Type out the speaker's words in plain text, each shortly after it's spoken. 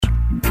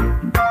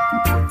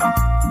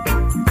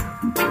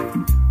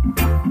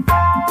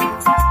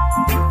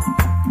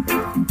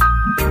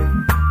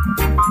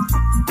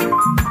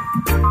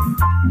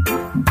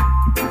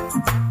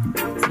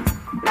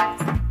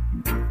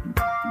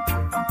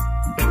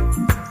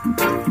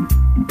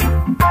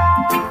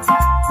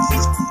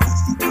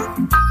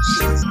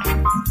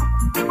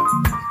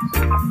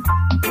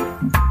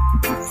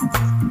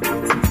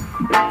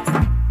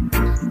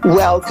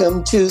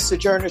Welcome to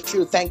Sojourner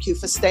Truth. Thank you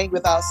for staying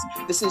with us.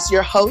 This is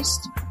your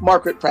host,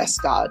 Margaret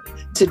Prescott.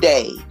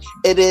 Today,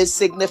 it is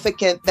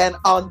significant that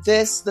on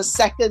this, the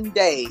second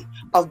day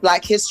of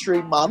Black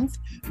History Month,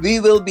 we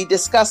will be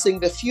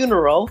discussing the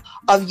funeral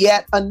of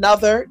yet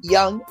another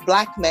young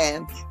Black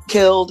man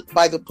killed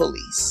by the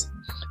police.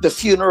 The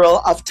funeral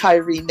of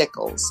Tyre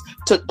Nichols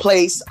took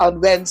place on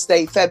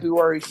Wednesday,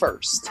 February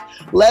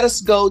 1st. Let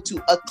us go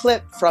to a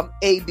clip from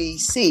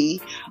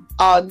ABC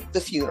on the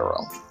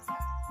funeral.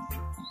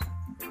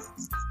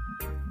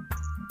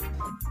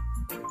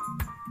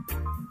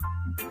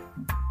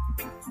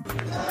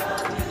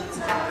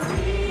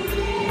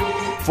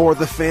 For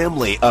the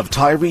family of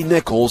Tyre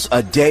Nichols,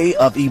 a day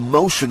of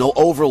emotional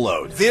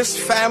overload. This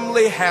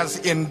family has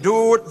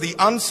endured the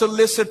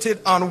unsolicited,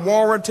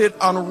 unwarranted,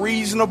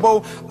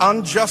 unreasonable,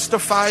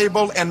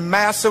 unjustifiable, and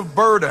massive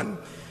burden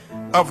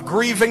of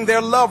grieving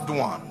their loved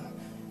one,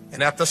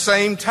 and at the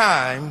same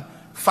time,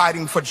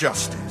 fighting for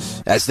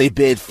justice. As they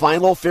bid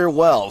final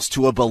farewells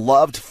to a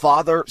beloved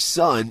father,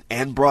 son,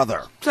 and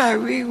brother.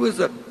 Tyre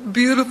was a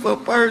beautiful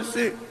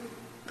person.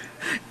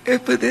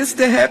 And for this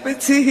to happen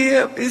to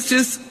him is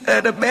just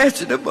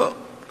unimaginable.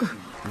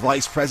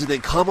 Vice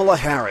President Kamala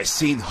Harris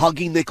seen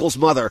hugging Nichols'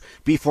 mother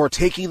before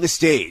taking the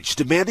stage,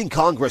 demanding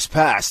Congress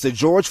pass the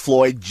George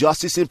Floyd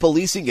Justice in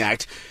Policing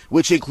Act,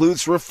 which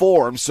includes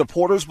reforms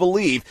supporters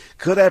believe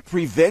could have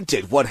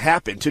prevented what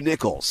happened to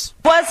Nichols.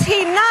 Was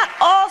he not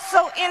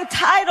also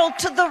entitled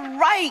to the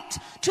right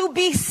to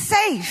be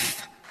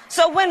safe?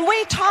 So when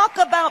we talk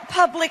about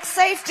public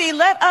safety,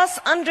 let us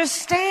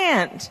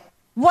understand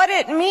what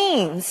it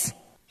means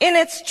in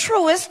its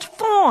truest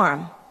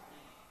form.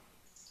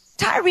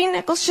 Tyre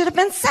Nichols should have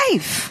been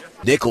safe.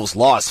 Nichols'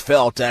 loss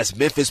felt as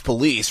Memphis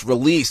police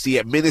released the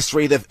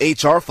administrative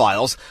HR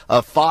files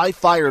of 5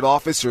 fired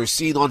officers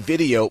seen on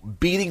video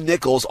beating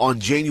Nichols on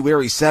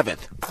January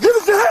 7th. Give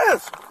us your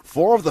hands!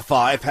 4 of the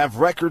 5 have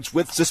records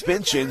with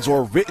suspensions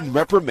or written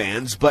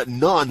reprimands, but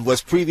none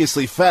was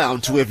previously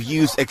found to have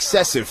used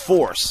excessive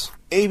force.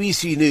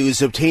 ABC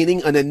News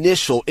obtaining an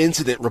initial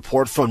incident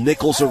report from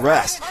Nichols'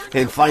 arrest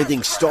and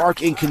finding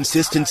stark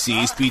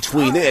inconsistencies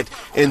between it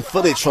and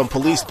footage from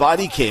police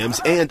body cams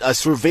and a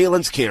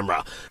surveillance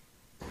camera.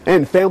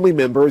 And family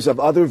members of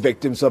other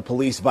victims of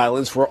police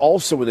violence were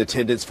also in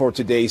attendance for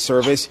today's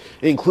service,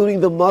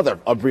 including the mother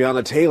of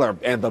Breonna Taylor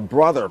and the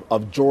brother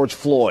of George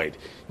Floyd.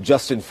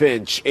 Justin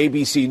Finch,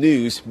 ABC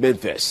News,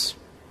 Memphis.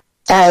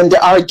 And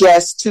our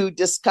guest to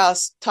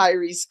discuss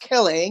Tyre's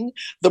killing,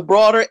 the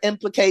broader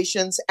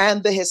implications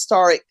and the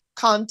historic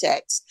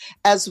context,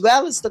 as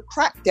well as the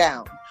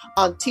crackdown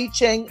on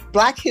teaching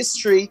Black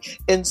history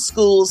in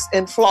schools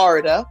in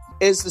Florida,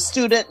 is the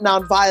Student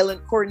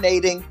Nonviolent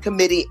Coordinating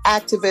Committee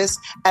activist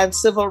and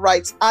civil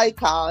rights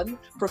icon,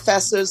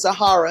 Professor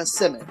Zahara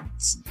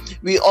Simmons.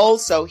 We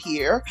also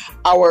hear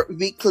our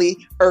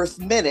weekly Earth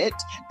Minute,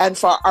 and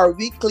for our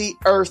weekly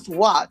Earth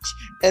Watch,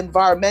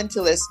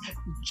 environmentalist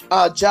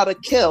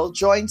Jada Kill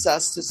joins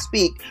us to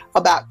speak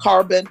about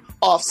carbon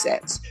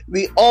offsets.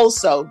 We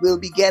also will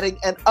be getting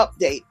an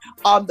update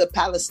on the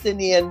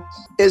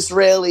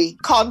Palestinian-Israeli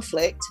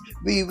conflict.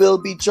 We will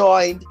be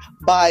joined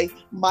by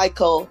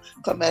Michael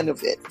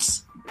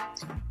Klemenovitz.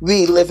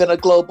 We live in a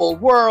global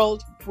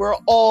world. We're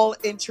all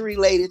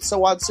interrelated.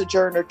 So on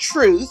Sojourner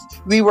Truth,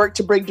 we work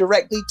to bring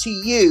directly to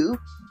you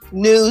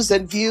news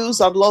and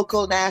views on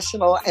local,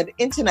 national, and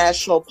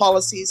international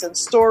policies and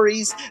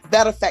stories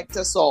that affect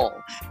us all.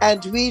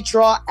 And we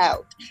draw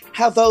out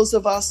how those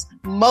of us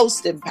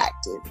most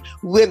impacted,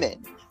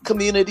 women,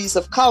 communities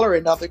of color,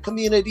 and other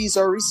communities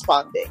are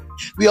responding.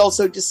 We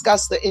also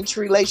discuss the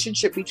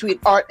interrelationship between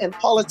art and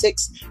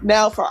politics.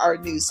 Now for our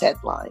news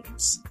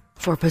headlines.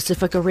 For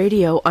Pacifica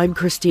Radio, I'm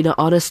Christina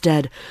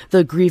Onnested.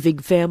 The grieving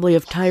family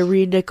of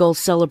Tyre Nichols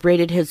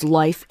celebrated his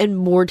life and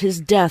mourned his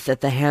death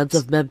at the hands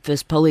of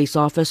Memphis police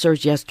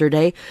officers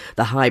yesterday.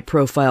 The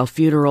high-profile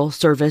funeral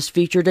service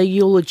featured a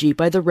eulogy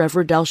by the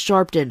Reverend Al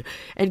Sharpton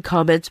and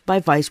comments by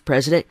Vice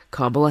President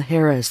Kamala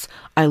Harris.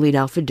 Eileen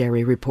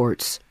Alfandari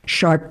reports.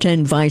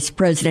 Sharpton, Vice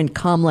President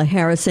Kamala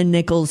Harris, and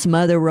Nichols'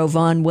 mother,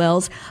 Rovon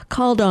Wells,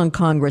 called on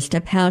Congress to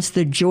pass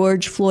the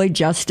George Floyd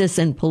Justice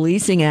and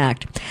Policing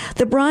Act.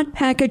 The broad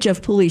package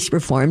of police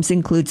reforms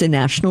includes a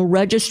national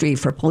registry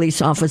for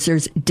police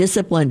officers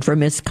disciplined for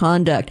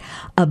misconduct,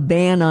 a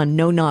ban on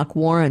no-knock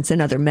warrants,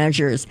 and other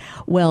measures.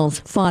 Wells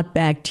fought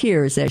back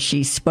tears as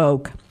she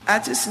spoke. I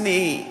just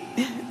need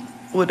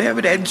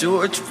whatever that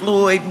George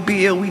Floyd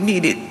bill, we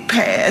need it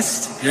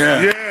passed.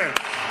 Yeah.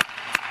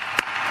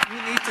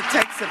 To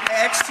take some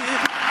action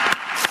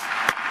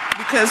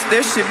because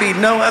there should be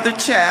no other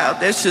child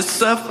that should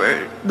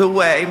suffer the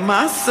way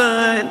my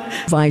son.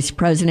 Vice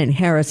President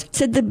Harris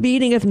said the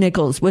beating of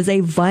Nichols was a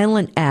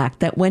violent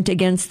act that went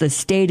against the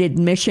stated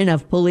mission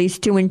of police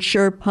to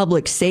ensure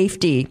public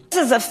safety.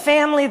 This is a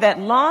family that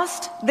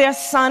lost their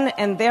son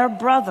and their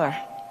brother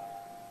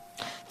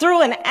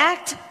through an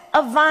act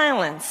of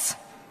violence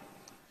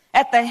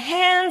at the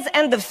hands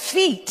and the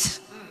feet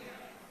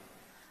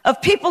of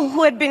people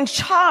who had been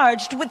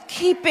charged with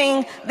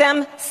keeping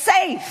them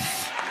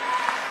safe.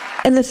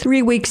 In the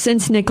 3 weeks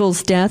since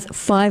Nichols' death,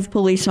 5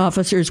 police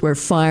officers were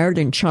fired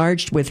and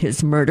charged with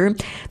his murder.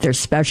 Their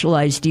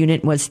specialized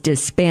unit was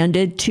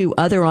disbanded. 2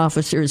 other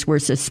officers were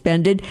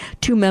suspended.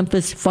 2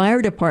 Memphis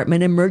Fire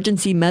Department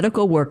emergency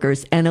medical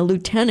workers and a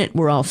lieutenant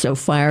were also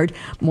fired.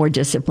 More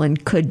discipline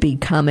could be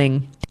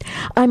coming.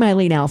 I'm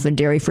Eileen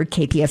Alfandary for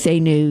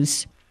KPFA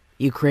News.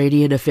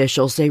 Ukrainian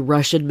officials say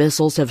Russian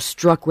missiles have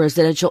struck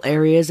residential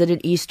areas in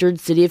an eastern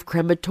city of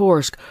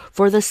Kramatorsk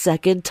for the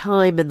second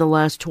time in the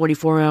last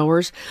 24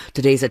 hours.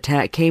 Today's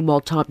attack came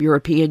while top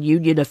European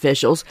Union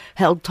officials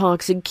held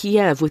talks in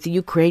Kiev with the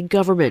Ukraine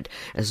government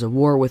as the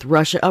war with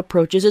Russia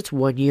approaches its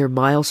one-year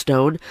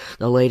milestone.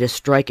 The latest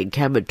strike in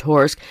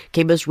Kramatorsk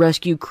came as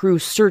rescue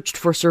crews searched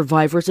for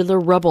survivors in the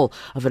rubble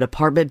of an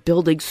apartment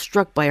building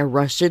struck by a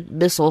Russian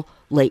missile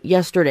late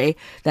yesterday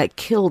that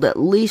killed at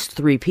least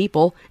 3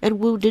 people and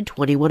wounded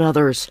 21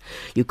 others.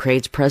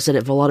 Ukraine's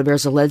President Volodymyr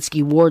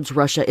Zelensky warns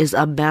Russia is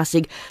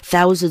amassing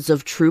thousands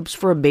of troops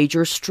for a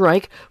major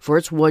strike for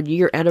its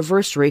one-year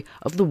anniversary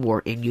of the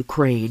war in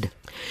Ukraine.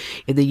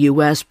 In the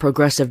U.S.,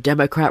 Progressive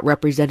Democrat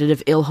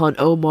Representative Ilhan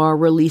Omar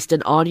released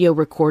an audio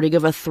recording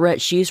of a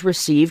threat she's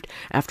received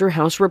after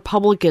House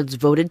Republicans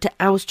voted to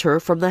oust her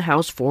from the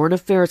House Foreign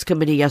Affairs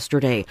Committee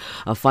yesterday.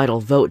 A final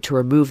vote to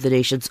remove the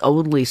nation's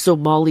only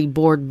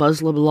Somali-born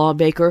Muslim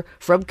lawmaker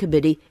from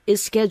committee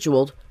is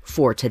scheduled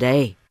for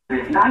today.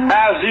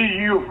 As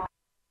you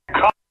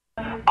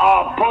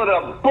I'll put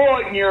a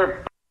bullet in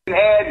your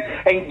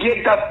head and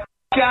get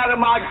the out of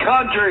my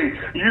country,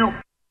 you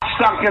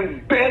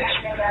sucking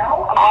bitch.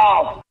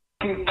 I'll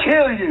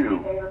kill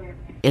you.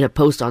 In a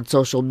post on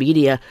social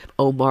media,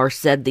 Omar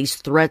said these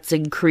threats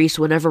increase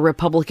whenever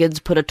Republicans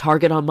put a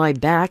target on my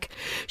back.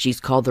 She's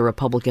called the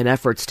Republican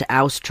efforts to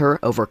oust her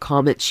over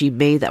comments she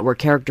made that were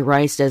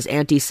characterized as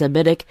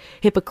anti-Semitic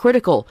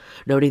hypocritical,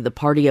 noting the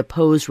party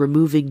opposed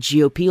removing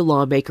GOP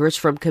lawmakers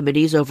from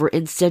committees over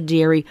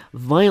incendiary,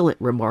 violent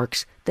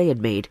remarks they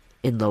had made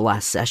in the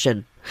last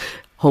session.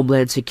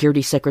 Homeland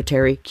Security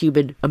Secretary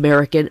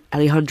Cuban-American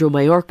Alejandro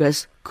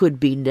Mayorkas could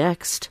be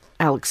next.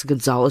 Alex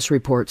Gonzalez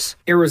reports.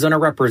 Arizona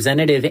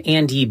Representative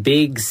Andy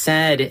Biggs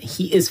said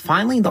he is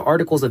filing the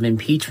articles of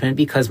impeachment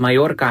because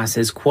Mayorkas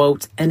is,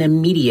 quote, an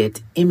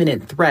immediate,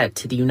 imminent threat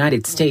to the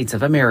United States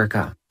of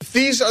America. If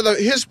these are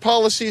his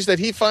policies that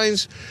he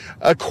finds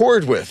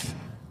accord with,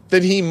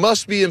 then he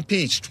must be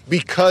impeached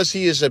because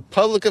he is a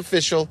public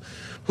official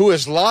who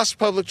has lost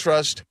public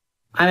trust.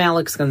 I'm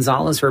Alex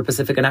Gonzalez for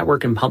Pacifica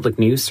Network and Public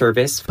News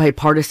Service.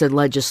 Bipartisan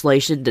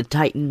legislation to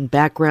tighten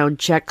background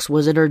checks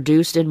was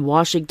introduced in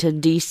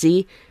Washington,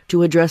 D.C.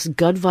 to address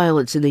gun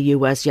violence in the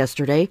U.S.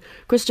 yesterday.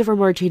 Christopher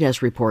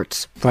Martinez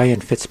reports.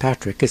 Brian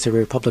Fitzpatrick is a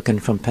Republican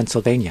from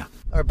Pennsylvania.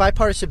 Our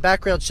Bipartisan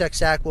Background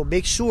Checks Act will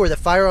make sure that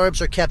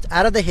firearms are kept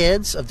out of the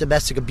hands of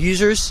domestic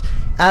abusers,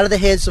 out of the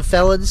hands of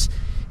felons,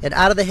 and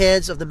out of the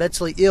hands of the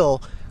mentally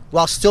ill,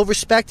 while still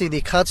respecting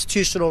the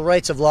constitutional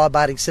rights of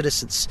law-abiding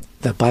citizens.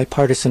 The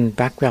Bipartisan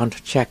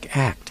Background Check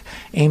Act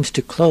aims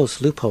to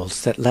close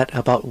loopholes that let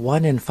about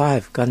 1 in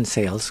 5 gun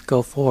sales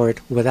go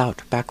forward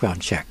without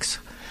background checks.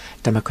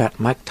 Democrat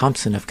Mike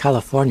Thompson of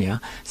California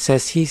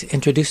says he's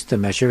introduced the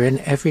measure in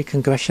every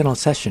congressional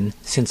session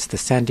since the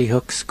Sandy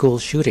Hook school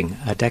shooting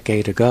a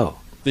decade ago.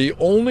 The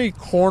only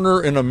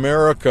corner in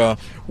America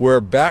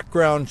where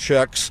background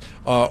checks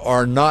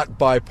are not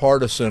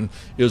bipartisan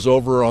is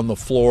over on the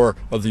floor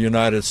of the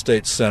United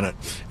States Senate.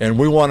 And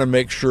we want to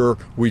make sure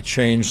we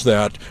change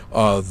that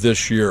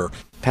this year.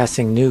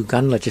 Passing new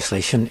gun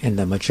legislation in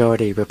the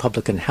majority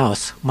Republican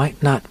House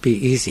might not be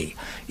easy.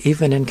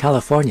 Even in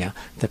California,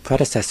 the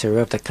predecessor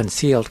of the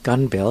concealed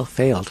gun bill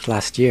failed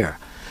last year.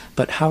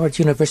 But Howard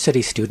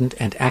University student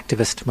and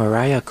activist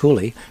Mariah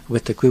Cooley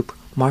with the group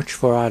March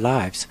for Our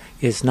Lives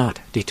is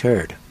not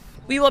deterred.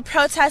 We will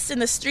protest in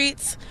the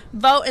streets,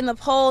 vote in the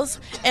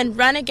polls, and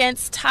run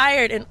against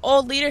tired and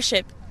old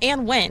leadership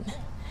and win.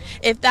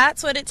 If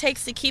that's what it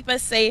takes to keep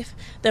us safe,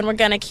 then we're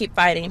going to keep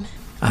fighting.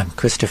 I'm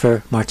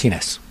Christopher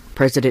Martinez.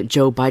 President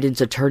Joe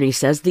Biden's attorney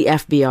says the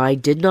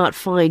FBI did not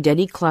find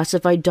any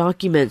classified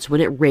documents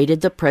when it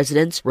raided the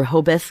president's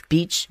Rehoboth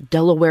Beach,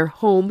 Delaware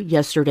home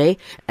yesterday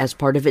as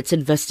part of its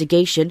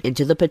investigation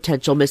into the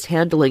potential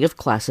mishandling of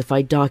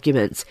classified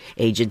documents.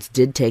 Agents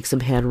did take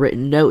some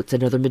handwritten notes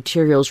and other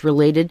materials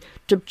related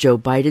to Joe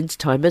Biden's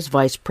time as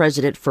vice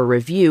president for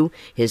review,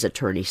 his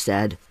attorney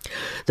said.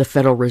 The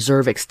Federal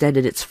Reserve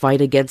extended its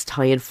fight against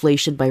high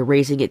inflation by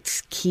raising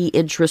its key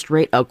interest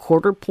rate a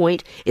quarter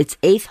point, its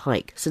 8th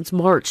hike since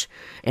March.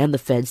 And the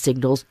Fed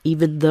signals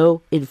even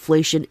though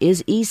inflation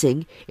is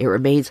easing, it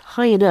remains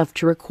high enough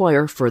to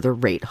require further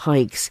rate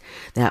hikes.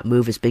 That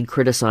move has been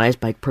criticized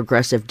by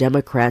progressive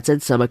Democrats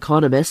and some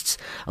economists.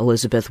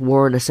 Elizabeth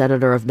Warren, a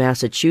senator of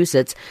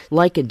Massachusetts,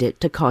 likened it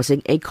to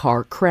causing a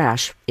car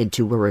crash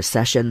into a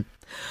recession.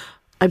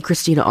 I'm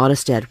Christina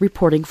Onnested,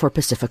 reporting for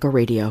Pacifica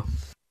Radio.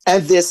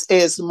 And this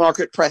is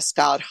Margaret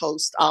Prescott,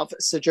 host of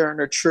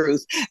Sojourner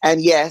Truth. And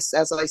yes,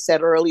 as I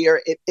said earlier,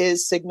 it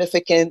is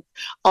significant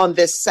on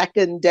this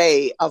second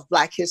day of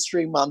Black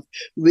History Month.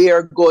 We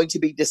are going to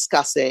be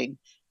discussing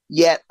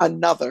yet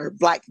another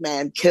Black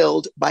man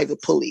killed by the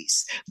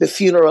police. The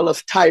funeral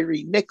of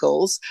Tyre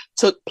Nichols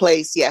took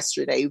place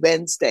yesterday,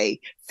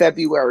 Wednesday,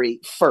 February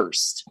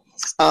 1st.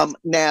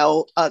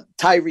 Now,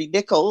 Tyre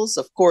Nichols,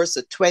 of course,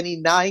 a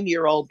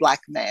 29-year-old Black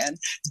man,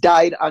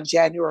 died on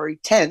January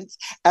 10th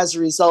as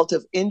a result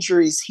of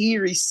injuries he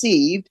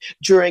received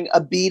during a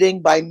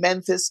beating by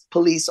Memphis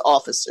police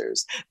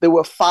officers. There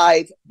were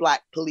 5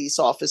 Black police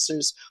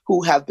officers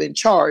who have been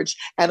charged,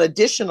 and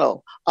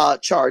additional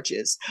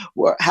charges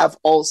have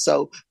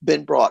also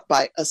been brought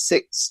by a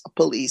 6th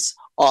police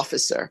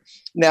officer.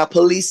 Now,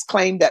 police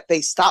claim that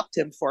they stopped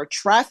him for a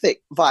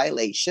traffic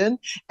violation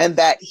and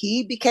that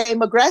he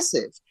became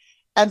aggressive.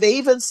 And they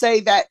even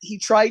say that he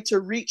tried to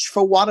reach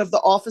for one of the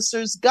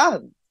officer's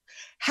gun.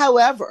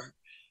 However,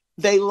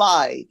 they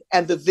lied,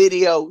 and the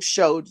video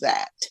showed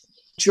that.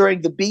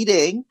 During the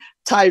beating,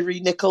 Tyre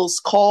Nichols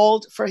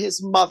called for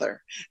his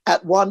mother.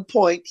 At one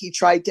point, he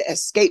tried to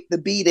escape the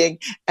beating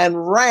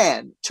and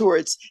ran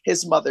towards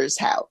his mother's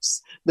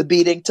house. The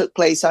beating took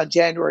place on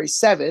January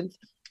 7th.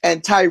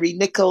 And Tyre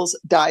Nichols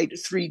died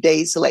 3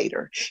 days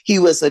later. He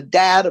was a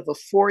dad of a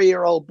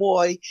 4-year-old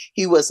boy.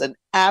 He was an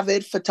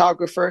avid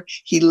photographer.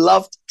 He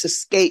loved to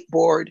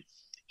skateboard.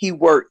 He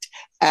worked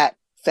at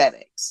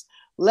FedEx.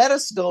 Let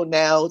us go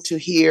now to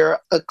hear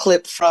a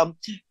clip from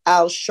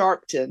Al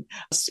Sharpton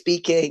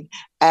speaking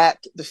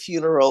at the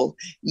funeral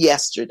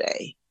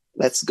yesterday.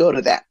 Let's go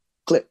to that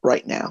clip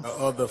right now.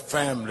 Other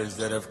families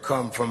that have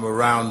come from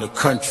around the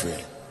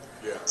country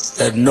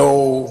that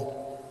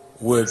know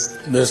what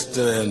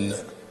Mr. and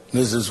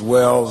Mrs.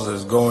 Wells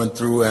is going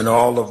through, and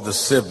all of the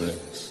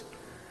siblings.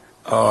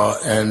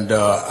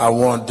 I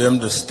want them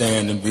to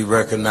stand and be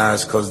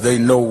recognized because they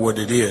know what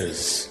it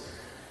is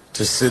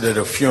to sit at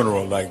a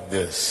funeral like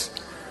this.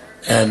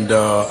 And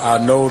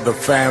I know the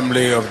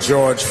family of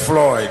George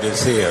Floyd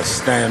is here.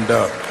 Stand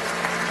up.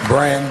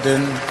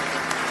 Brandon,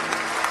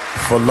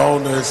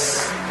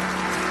 Pholonis,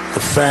 the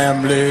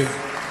family.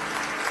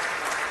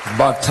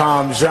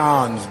 Botham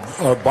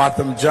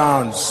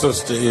John's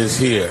sister is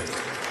here.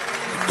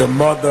 The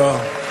mother,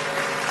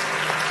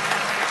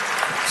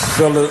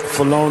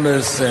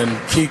 Pholonis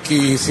and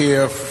Kiki is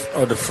here,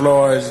 of the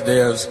Floyds.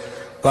 There's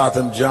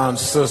Botham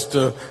John's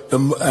sister,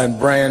 and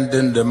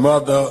Brandon, the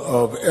mother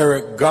of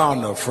Eric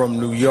Garner from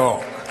New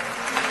York,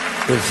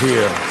 is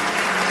here.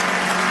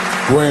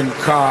 Gwen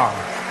Carr.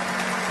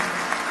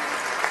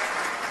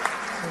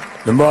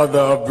 The mother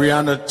of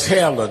Breonna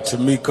Taylor,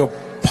 Tamika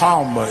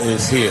Palmer,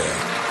 is here.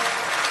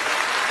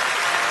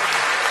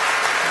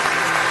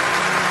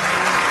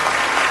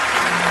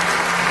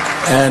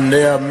 And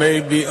there may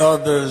be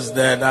others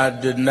that I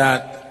did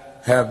not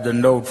have the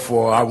note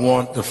for. I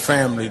want the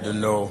family to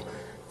know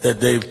that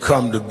they've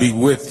come to be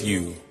with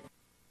you.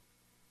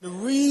 The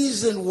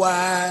reason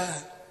why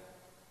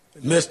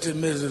Mr.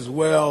 and Mrs.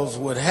 Wells,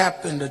 what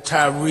happened to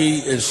Tyre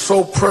is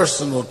so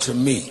personal to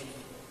me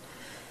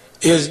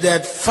is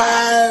that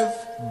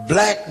 5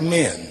 Black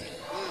men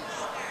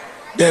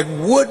that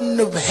wouldn't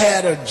have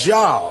had a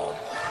job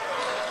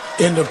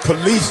in the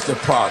police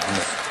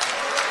department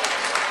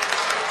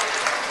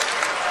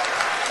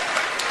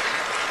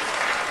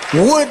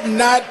would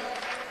not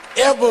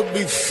ever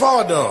be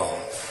thought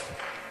of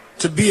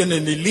to be in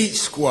an elite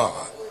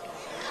squad.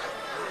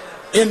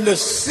 In the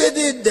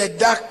city that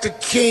Dr.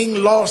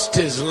 King lost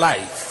his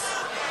life,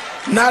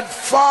 not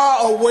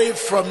far away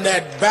from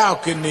that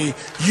balcony,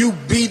 you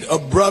beat a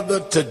brother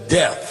to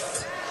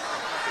death.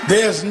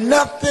 There's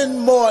nothing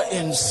more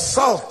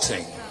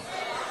insulting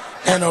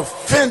and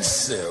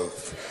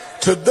offensive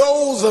to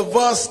those of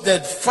us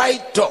that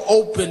fight to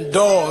open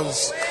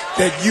doors,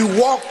 that you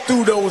walk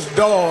through those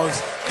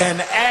doors and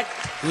act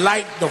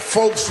like the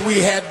folks we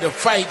had to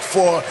fight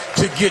for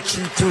to get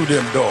you through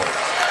them doors.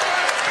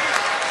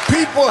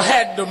 People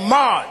had to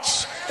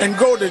march and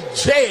go to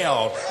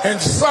jail, and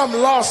some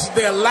lost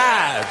their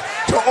lives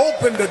to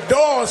open the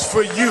doors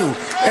for you.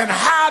 And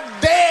how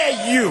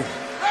dare you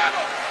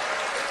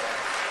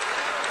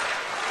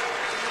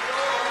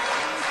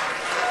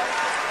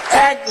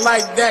act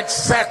like that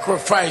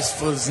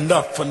sacrifice was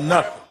enough for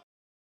nothing?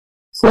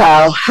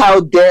 Wow,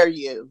 how dare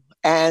you?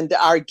 And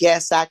our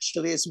guest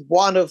actually is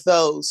one of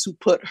those who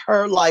put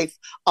her life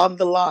on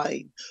the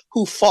line,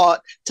 who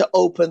fought to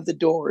open the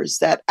doors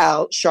that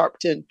Al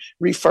Sharpton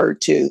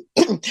referred to.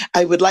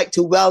 I would like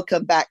to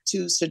welcome back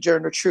to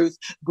Sojourner Truth,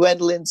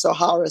 Gwendolyn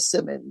Zoharah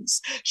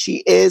Simmons.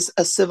 She is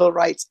a civil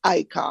rights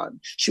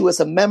icon. She was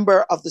a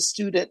member of the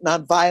Student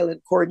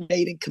Nonviolent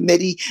Coordinating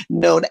Committee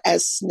known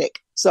as SNCC.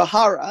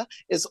 Zoharah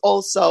is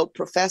also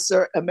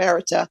Professor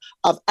Emerita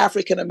of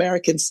African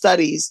American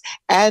Studies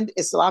and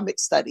Islamic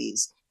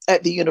Studies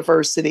at the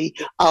University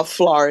of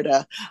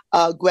Florida.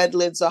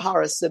 Gwendolyn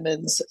Zoharah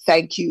Simmons,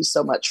 thank you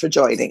so much for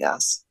joining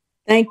us.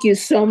 Thank you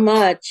so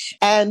much.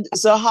 And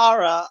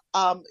Zoharah,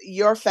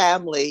 your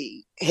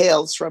family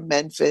hails from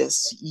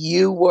Memphis.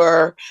 You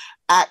were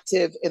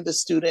active in the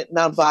Student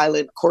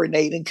Nonviolent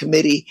Coordinating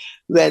Committee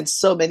when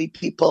so many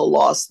people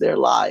lost their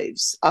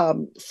lives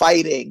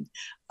fighting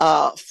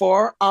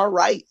for our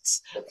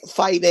rights,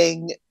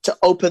 fighting to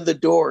open the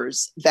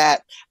doors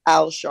that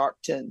Al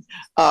Sharpton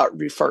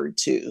referred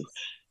to.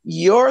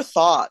 Your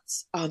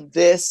thoughts on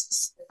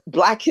this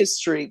Black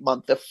History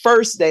Month, the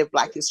first day of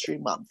Black History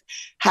Month,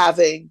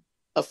 having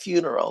a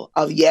funeral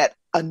of yet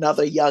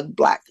another young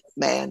Black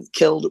man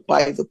killed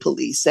by the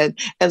police. And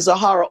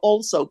Zahara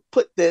also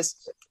put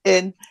this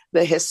in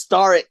the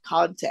historic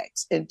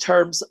context in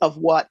terms of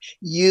what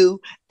you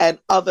and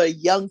other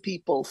young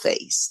people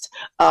faced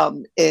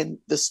in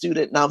the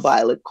Student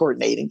Nonviolent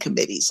Coordinating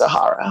Committee.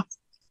 Zahara.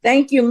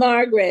 Thank you,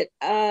 Margaret.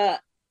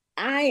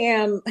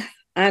 I'm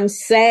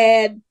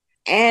sad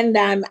and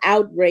I'm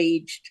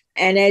outraged.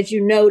 And as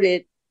you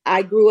noted,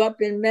 I grew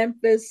up in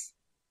Memphis.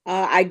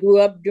 I grew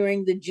up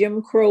during the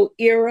Jim Crow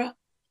era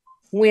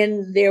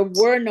when there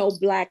were no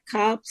Black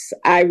cops.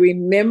 I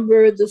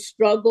remember the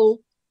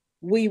struggle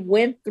we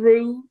went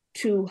through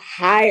to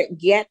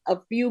get a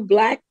few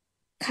Black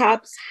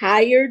cops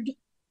hired.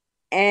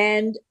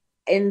 And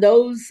in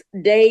those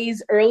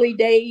days, early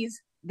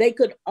days, they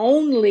could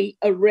only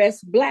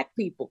arrest Black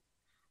people,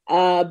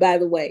 by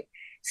the way.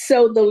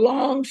 So the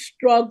long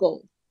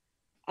struggle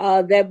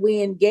that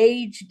we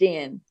engaged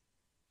in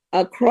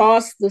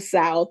across the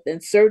South,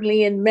 and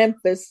certainly in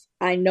Memphis,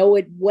 I know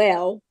it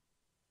well,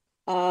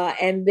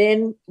 and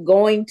then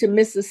going to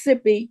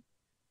Mississippi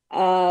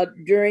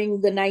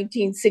during the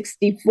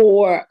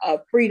 1964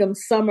 Freedom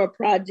Summer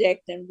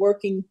Project and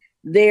working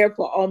there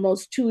for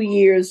almost 2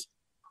 years,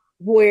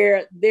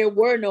 where there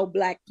were no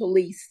Black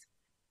police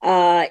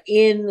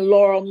in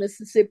Laurel,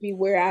 Mississippi,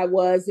 where I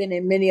was, and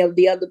in many of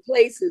the other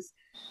places.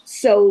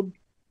 So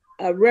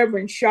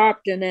Reverend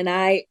Sharpton and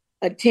I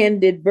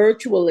attended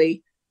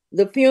virtually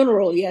the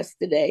funeral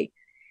yesterday.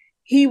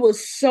 He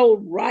was so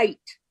right.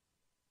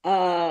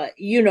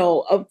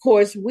 Of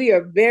course, we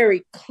are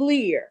very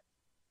clear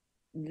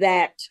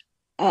that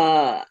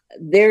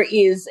there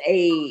is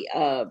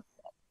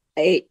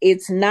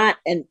it's not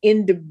an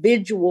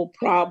individual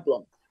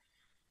problem.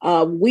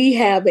 We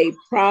have a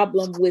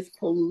problem with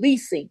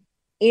policing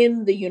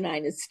in the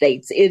United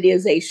States. It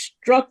is a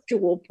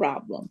structural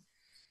problem.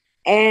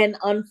 And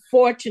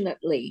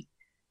unfortunately,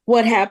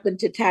 what happened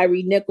to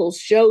Tyre Nichols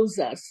shows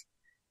us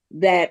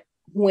that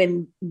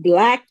when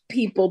Black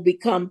people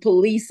become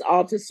police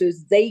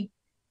officers, they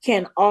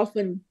can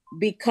often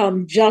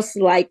become just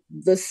like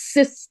the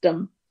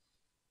system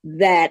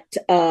that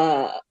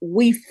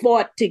we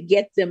fought to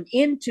get them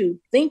into,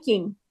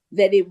 thinking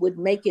that it would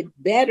make it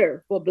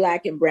better for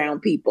Black and brown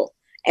people.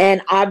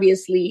 And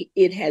obviously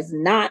it has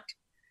not.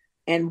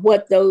 And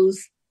what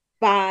those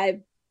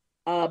 5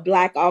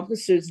 Black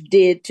officers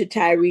did to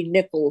Tyre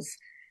Nichols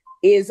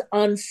is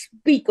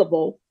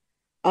unspeakable.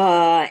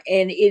 And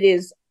it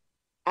is,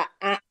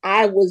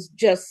 I was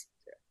just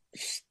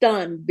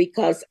stunned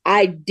because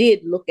I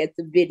did look at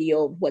the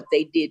video of what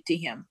they did to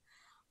him.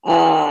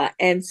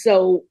 And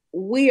so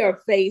we are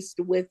faced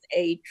with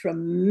a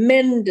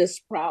tremendous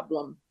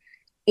problem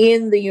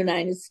in the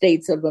United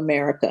States of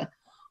America.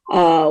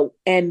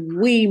 And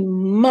we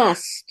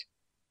must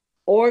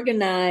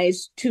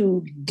organize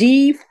to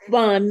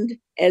defund,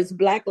 as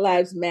Black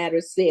Lives Matter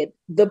said,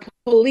 the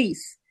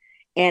police.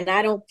 And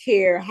I don't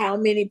care how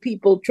many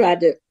people try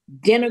to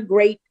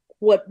denigrate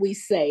what we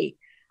say.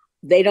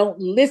 They don't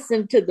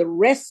listen to the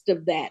rest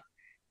of that.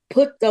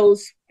 Put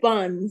those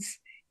funds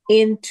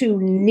into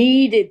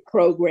needed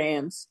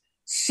programs,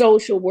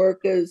 social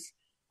workers,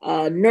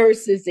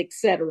 nurses,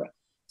 etc.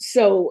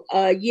 So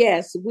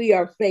yes, we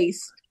are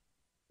faced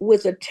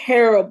with a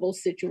terrible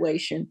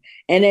situation.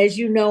 And as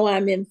you know,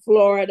 I'm in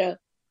Florida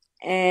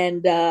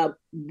and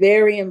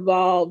very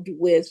involved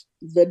with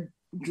the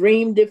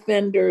Dream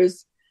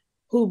Defenders,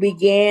 who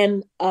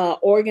began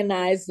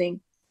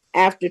organizing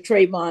after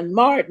Trayvon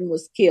Martin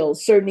was killed.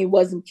 Certainly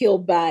wasn't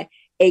killed by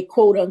a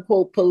quote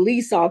unquote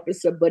police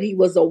officer, but he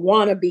was a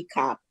wannabe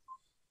cop.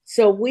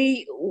 So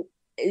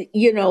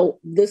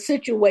the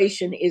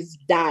situation is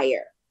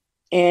dire,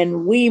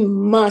 and we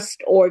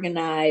must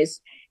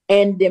organize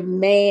and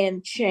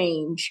demand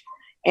change.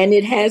 And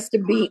it has to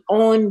be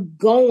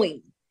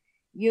ongoing.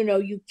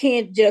 You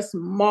can't just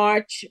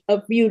march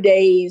a few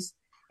days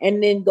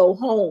and then go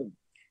home.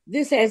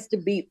 This has to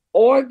be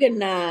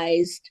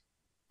organized,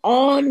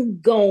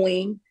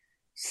 ongoing,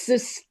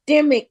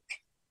 systemic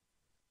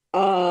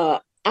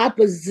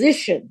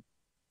opposition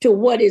to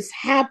what is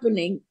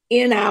happening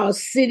in our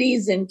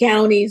cities and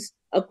counties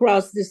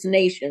across this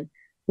nation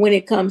when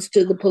it comes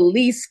to the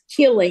police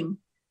killing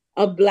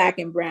of Black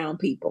and brown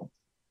people.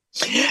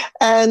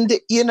 And,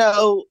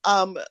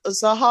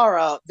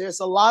 Zahara, there's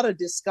a lot of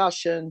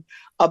discussion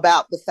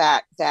about the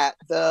fact that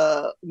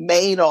the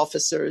main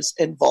officers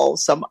involved,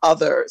 some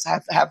others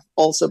have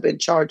also been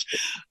charged,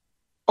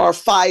 are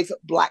 5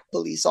 Black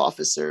police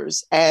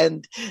officers.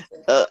 And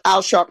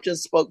Al Sharpton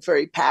spoke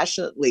very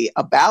passionately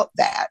about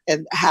that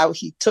and how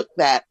he took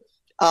that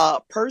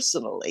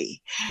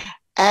personally.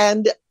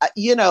 And,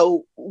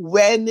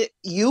 when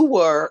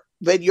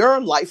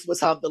your life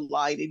was on the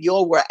line and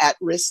you were at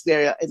risk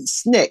there in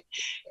SNCC,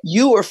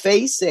 you were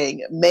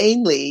facing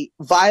mainly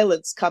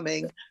violence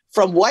coming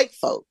from white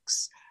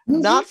folks.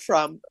 not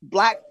from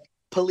Black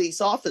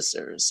police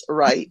officers,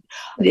 right?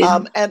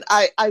 And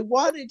I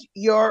wanted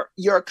your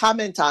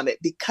comment on it,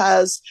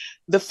 because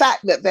the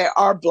fact that there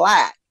are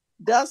Black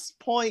does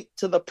point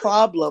to the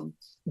problem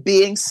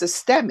being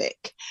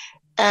systemic.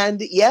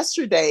 And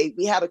yesterday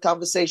we had a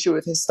conversation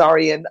with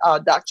historian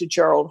Dr.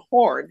 Gerald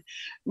Horne,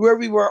 where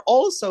we were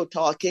also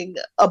talking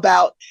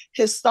about,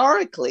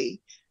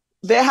 historically,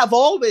 there have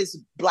always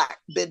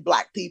been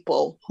Black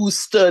people who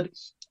stood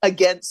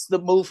against the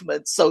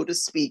movement, so to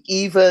speak,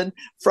 even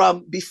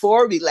from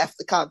before we left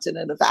the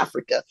continent of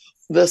Africa.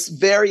 The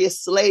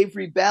various slave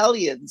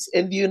rebellions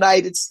in the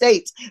United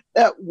States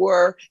that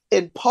were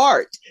in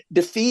part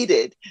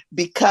defeated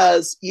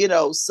because,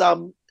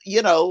 some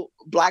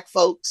Black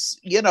folks,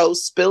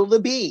 spill the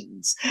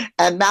beans.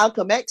 And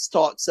Malcolm X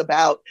talks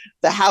about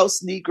the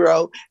house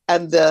Negro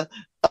and the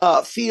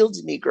field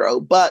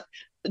Negro. But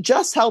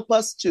just help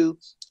us to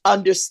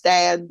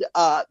understand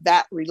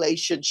that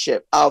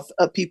relationship of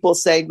people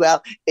saying,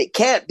 well, it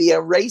can't be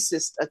a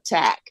racist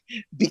attack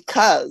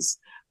because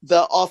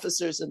the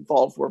officers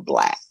involved were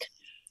Black.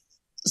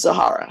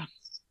 Zahara.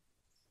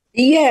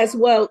 Yes,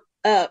 well,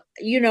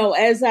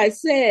 as I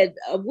said,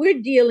 we're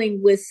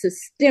dealing with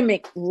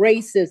systemic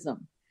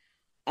racism.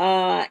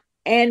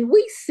 And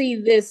we see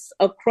this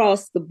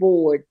across the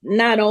board,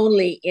 not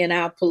only in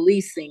our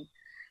policing,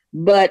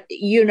 but,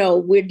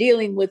 we're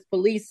dealing with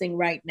policing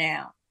right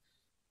now.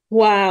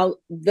 While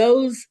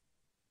those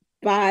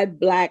 5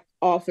 Black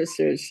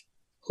officers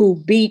who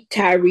beat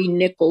Tyre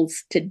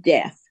Nichols to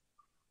death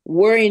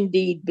were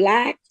indeed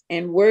Black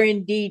and were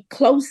indeed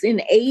close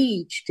in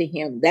age to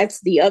him. That's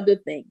the other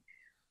thing.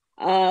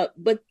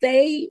 But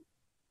they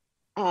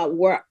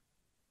were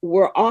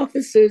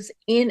officers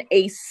in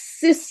a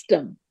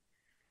system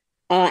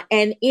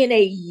and in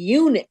a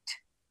unit,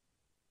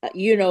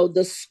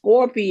 the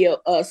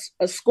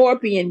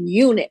Scorpion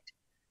unit,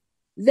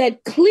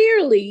 that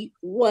clearly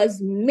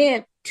was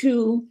meant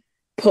to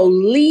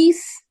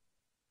police,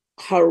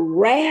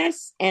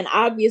 harass, and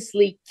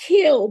obviously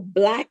kill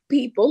Black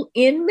people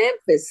in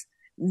Memphis.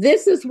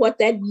 This is what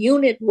that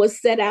unit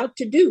was set out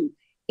to do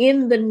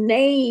in the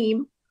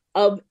name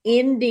of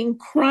ending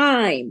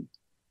crime.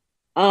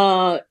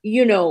 That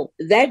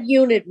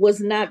unit was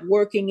not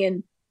working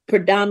in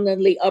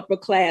predominantly upper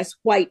class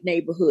white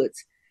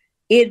neighborhoods.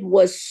 It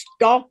was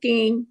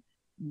stalking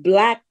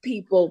Black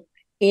people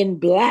in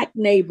Black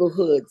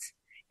neighborhoods.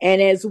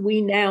 And as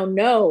we now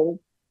know,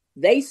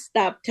 they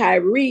stopped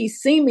Tyre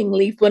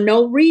seemingly for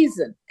no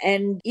reason.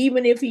 And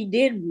even if he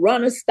did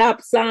run a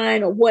stop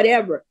sign or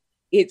whatever,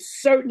 it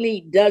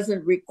certainly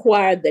doesn't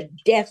require the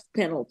death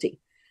penalty.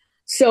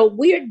 So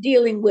we're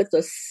dealing with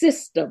a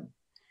system,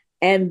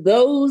 and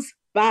those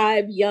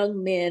 5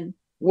 young men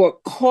were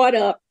caught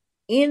up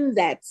in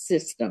that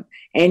system.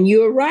 And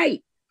you're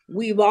right.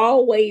 We've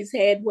always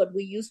had what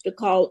we used to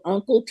call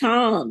Uncle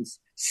Toms,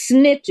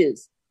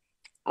 snitches,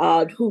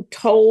 who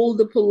told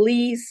the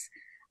police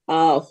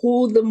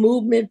who the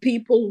movement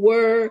people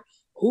were,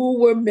 who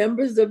were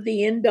members of the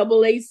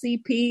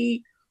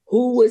NAACP,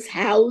 who was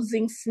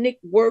housing SNCC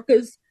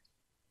workers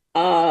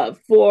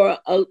for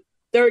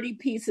 30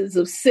 pieces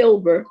of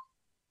silver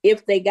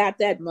if they got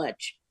that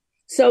much.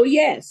 So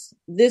yes,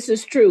 this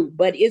is true,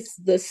 but it's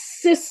the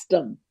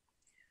system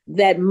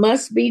that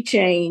must be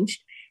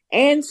changed.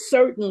 And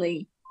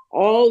certainly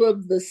all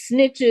of the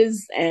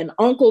snitches and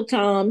Uncle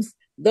Toms,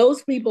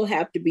 those people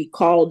have to be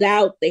called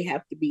out. They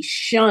have to be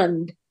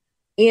shunned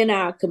in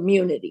our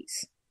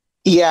communities.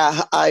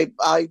 Yeah, I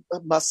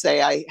must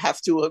say I have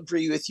to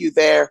agree with you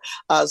there.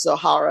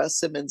 Zahara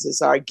Simmons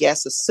is our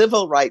guest, a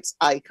civil rights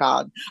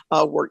icon,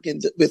 working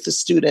with the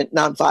Student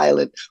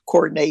Nonviolent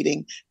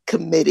Coordinating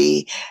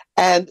Committee.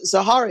 And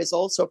Zahara is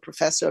also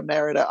Professor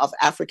Emerita of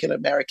African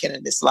American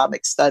and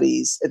Islamic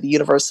Studies at the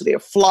University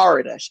of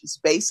Florida. She's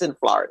based in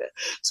Florida.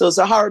 So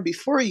Zahara,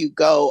 before you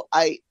go,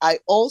 I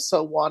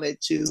also wanted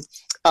to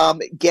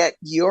get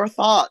your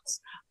thoughts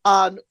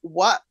on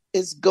what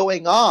is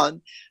going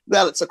on.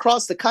 Well, it's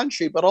across the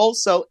country, but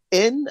also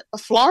in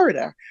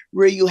Florida,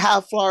 where you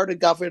have Florida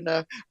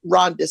Governor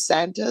Ron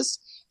DeSantis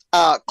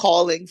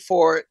calling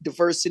for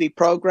diversity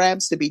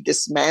programs to be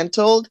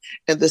dismantled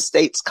in the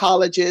state's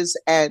colleges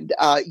and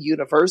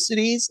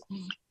universities.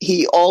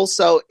 He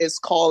also is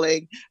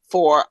calling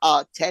for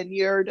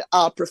tenured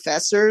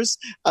professors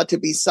to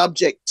be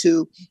subject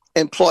to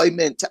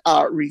employment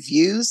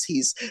reviews.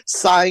 He's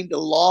signed a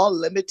law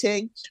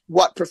limiting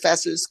what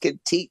professors can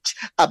teach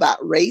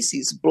about race.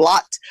 He's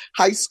blocked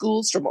high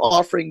schools from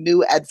offering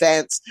new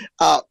advanced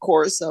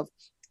course of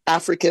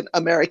African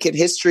American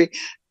history.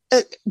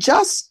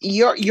 Just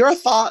your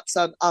thoughts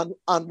on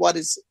what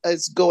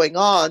is going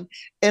on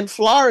in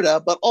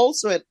Florida, but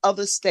also in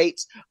other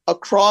states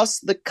across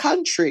the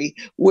country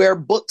where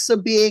books are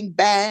being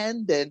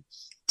banned and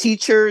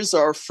teachers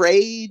are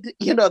afraid,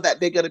 that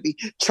they're going to be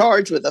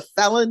charged with a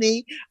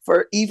felony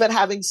for even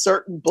having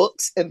certain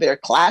books in their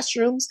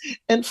classrooms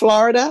in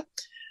Florida.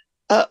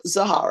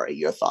 Zahara,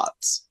 your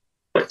thoughts?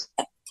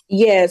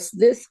 Yes,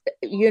 this,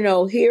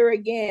 here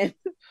again,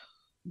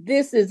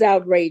 This is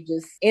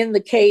outrageous. In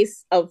the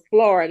case of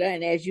Florida,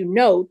 and as you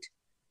note,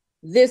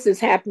 this is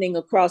happening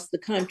across the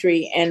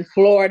country, and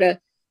Florida's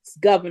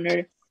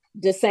Governor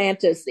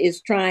DeSantis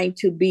is trying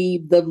to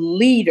be the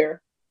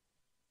leader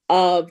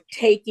of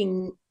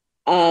taking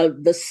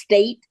the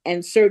state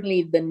and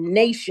certainly the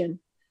nation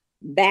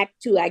back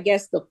to, I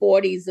guess, the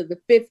 40s or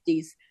the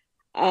 50s.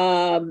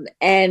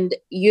 And,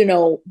 you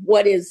know,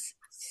 what is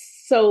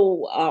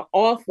so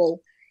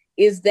awful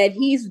is that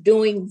he's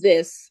doing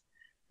this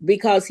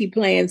because he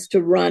plans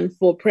to run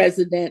for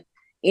president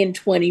in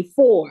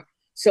 24.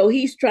 So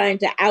he's trying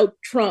to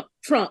out-Trump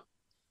Trump.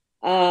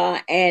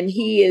 And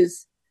he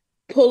is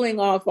pulling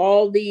off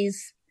all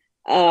these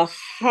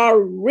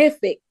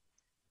horrific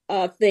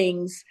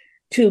things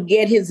to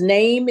get his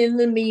name in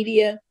the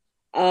media,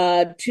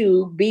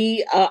 to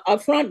be a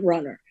front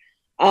runner.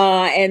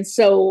 And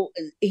so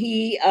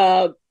he,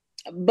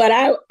 but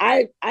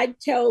I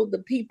tell the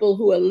people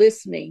who are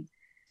listening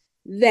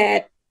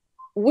that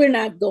we're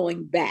not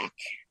going back.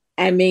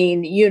 I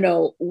mean, you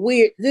know,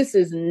 this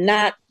is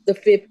not the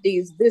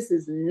 50s. This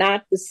is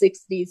not the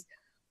 60s.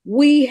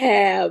 We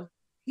have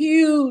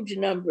huge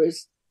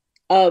numbers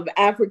of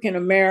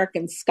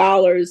African-American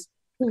scholars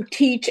who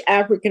teach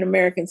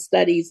African-American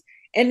studies,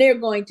 and they're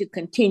going to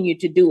continue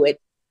to do it.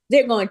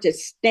 They're going to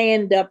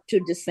stand up to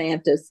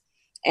DeSantis.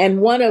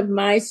 And one of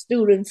my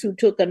students who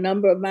took a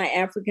number of my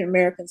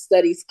African-American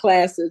studies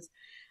classes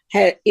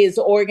is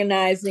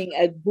organizing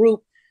a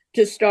group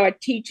to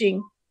start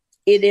teaching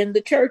it in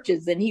the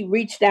churches. And he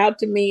reached out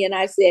to me and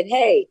I said,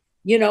 hey,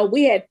 you know,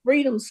 we had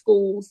freedom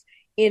schools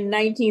in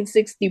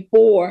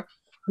 1964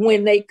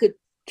 when they could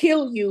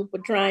kill you for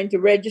trying to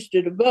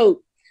register to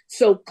vote.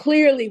 So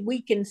clearly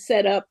we can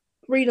set up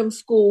freedom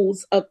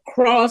schools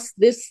across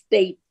this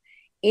state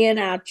in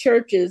our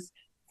churches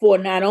for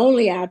not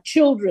only our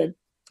children,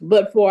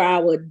 but for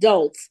our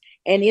adults.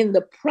 And in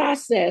the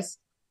process,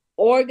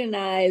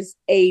 organize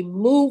a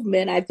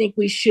movement. I think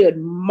we should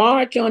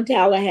march on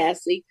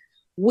Tallahassee.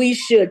 We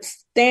should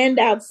stand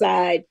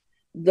outside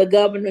the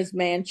governor's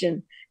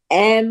mansion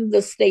and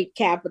the state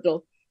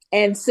capitol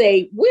and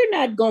say, we're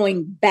not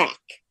going back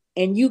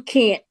and you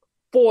can't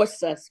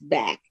force us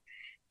back.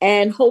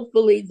 And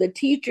hopefully the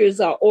teachers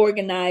are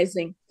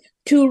organizing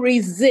to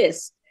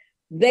resist.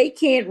 They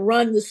can't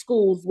run the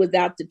schools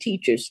without the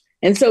teachers.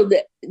 And so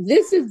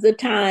this is the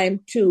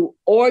time to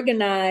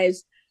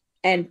organize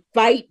and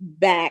fight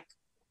back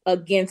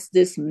against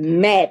this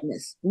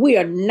madness. We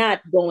are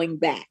not going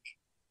back.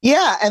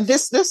 Yeah, and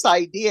this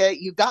idea,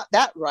 you got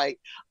that right,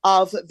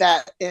 of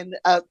that in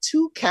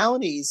 2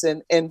 counties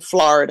in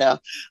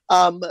Florida,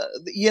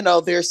 you know,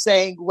 they're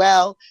saying,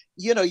 well,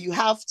 you know, you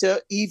have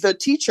to, either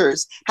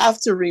teachers have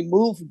to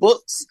remove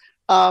books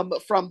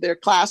from their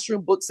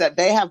classroom, books that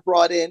they have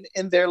brought in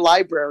their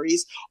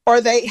libraries,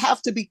 or they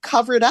have to be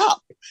covered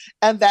up,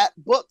 and that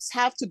books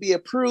have to be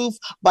approved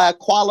by a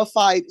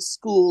qualified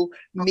school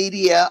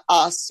media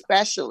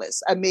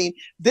specialist. I mean,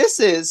 this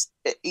is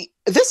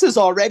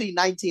already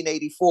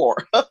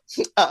 1984.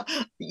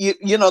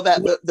 You know,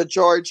 that the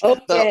George,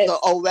 the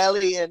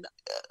Orwellian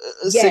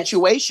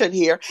situation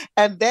here.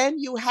 And then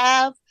you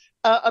have,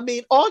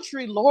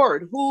 Audre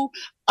Lorde, who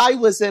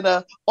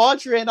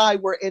Audre and I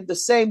were in the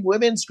same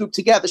women's group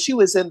together. She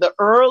was in the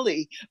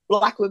early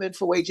Black Women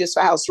for Wages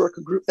for House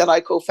Worker group that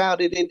I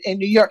co-founded in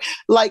New York,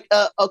 like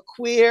a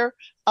queer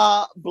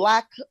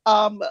Black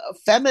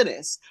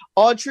feminist.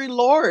 Audre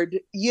Lorde,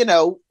 you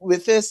know,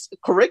 with this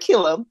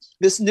curriculum,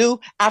 this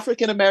new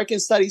African-American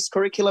studies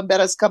curriculum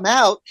that has come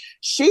out,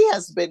 she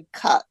has been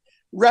cut.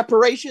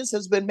 Reparations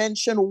has been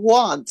mentioned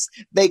once.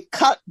 They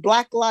cut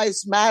Black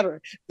Lives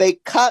Matter. They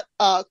cut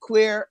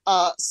queer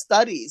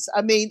studies.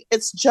 I mean,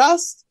 it's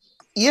just,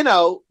 you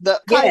know,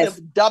 the kind of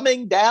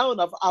dumbing down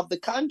of the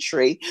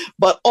country,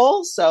 but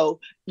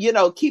also, you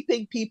know,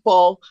 keeping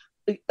people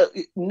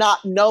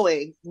not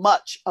knowing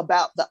much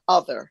about the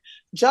other.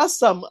 Just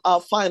some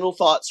final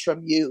thoughts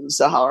from you,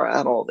 Zahara,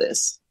 on all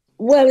this.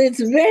 Well,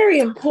 it's very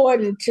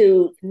important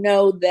to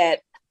know that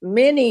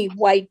many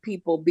white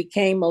people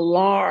became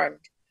alarmed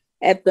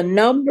at the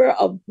number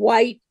of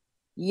white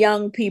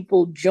young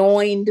people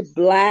joined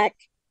Black,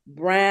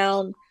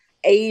 brown,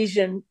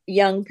 Asian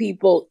young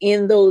people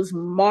in those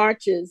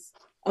marches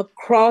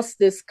across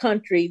this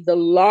country, the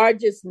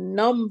largest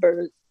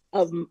number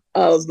of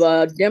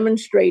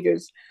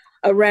demonstrators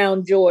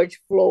around George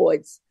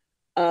Floyd's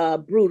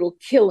brutal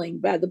killing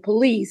by the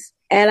police.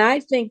 And I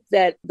think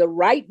that the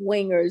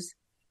right-wingers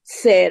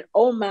said,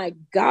 oh my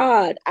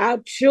God,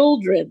 our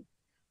children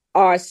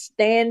are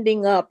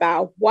standing up,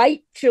 our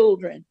white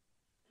children,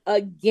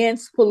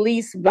 against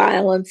police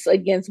violence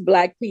against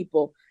Black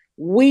people.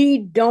 We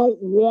don't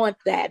want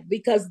that,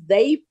 because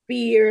they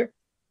fear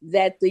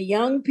that the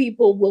young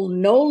people will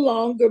no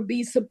longer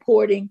be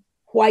supporting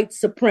white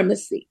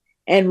supremacy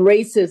and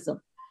racism.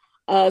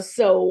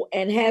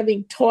 And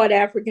having taught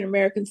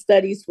African-American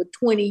studies for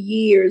 20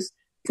 years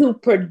to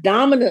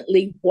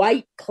predominantly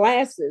white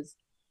classes,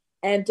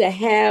 and to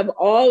have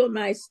all of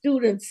my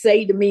students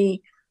say to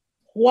me,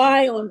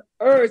 why on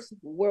earth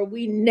were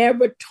we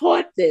never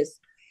taught this?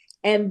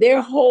 And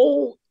their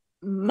whole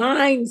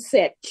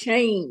mindset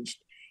changed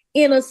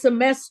in a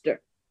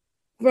semester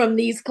from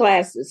these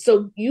classes.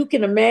 So you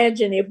can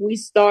imagine if we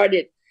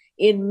started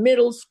in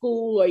middle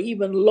school or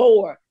even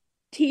lower,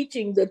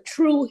 teaching the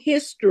true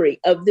history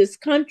of this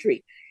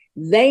country.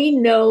 They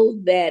know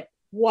that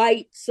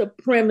white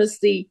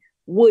supremacy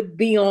would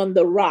be on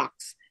the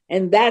rocks,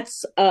 and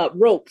that's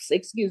ropes,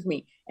 excuse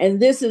me. And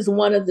this is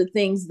one of the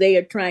things they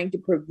are trying to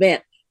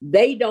prevent.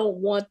 They don't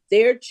want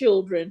their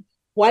children,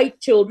 white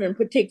children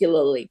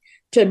particularly,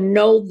 to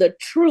know the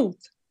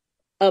truth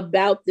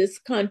about this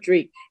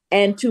country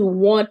and to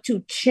want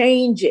to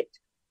change it.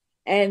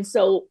 And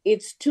so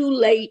it's too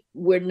late.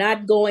 We're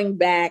not going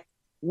back.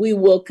 We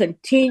will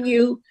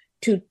continue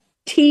to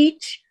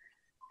teach,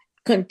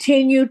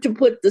 continue to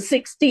put the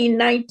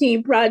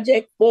 1619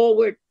 Project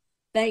forward.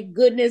 Thank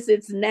goodness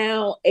it's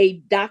now a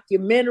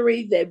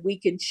documentary that we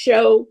can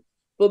show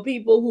for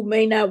people who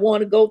may not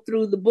want to go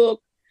through the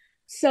book.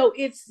 So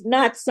it's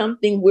not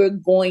something we're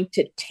going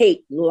to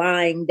take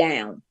lying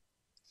down.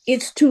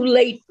 It's too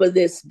late for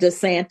this,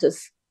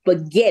 DeSantis.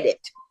 Forget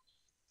it.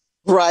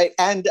 Right.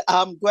 And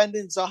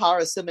Gwendolyn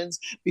Zoharah Simmons,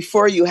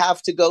 before you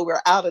have to go,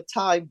 we're out of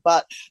time,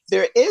 but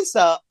there is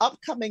an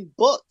upcoming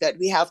book that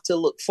we have to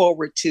look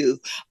forward to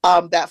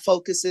that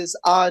focuses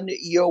on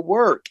your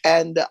work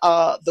and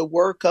the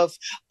work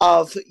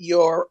of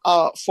your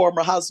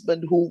former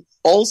husband, who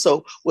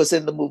also was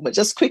in the movement.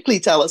 Just quickly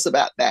tell us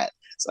about that,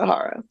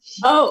 Zoharah.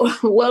 Oh,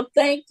 well,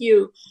 thank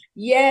you.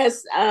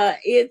 Yes,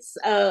 it's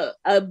a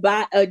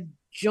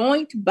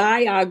joint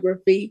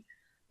biography.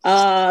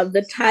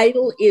 The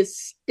title is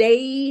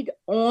Stayed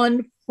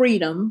on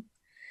Freedom,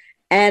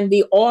 and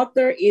the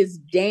author is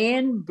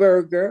Dan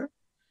Berger,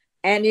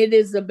 and it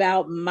is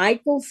about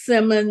Michael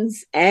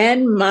Simmons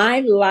and my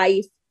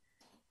life.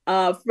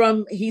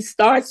 He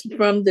starts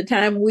from the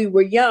time we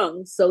were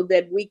young, so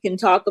that we can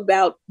talk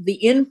about the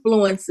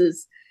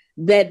influences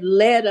that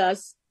led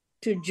us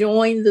to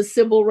join the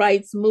civil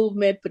rights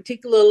movement,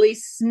 particularly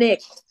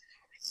SNCC,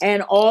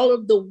 and all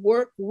of the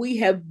work we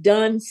have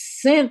done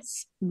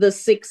since the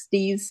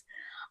 60s,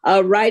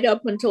 right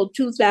up until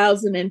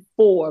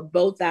 2004,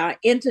 both our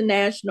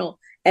international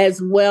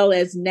as well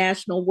as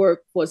national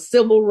work for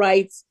civil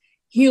rights,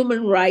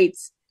 human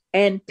rights,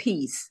 and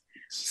peace.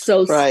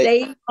 So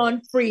Stay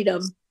on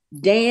Freedom,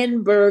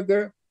 Dan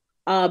Berger,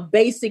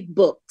 basic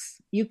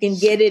books. You can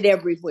get it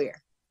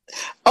everywhere.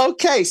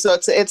 Okay, so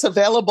it's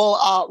available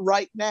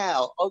right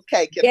now.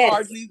 Okay, can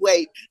hardly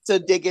wait to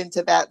dig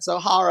into that.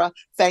 Zoharah,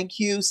 thank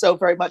you so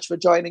very much for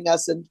joining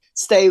us, and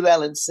stay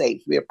well and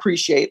safe. We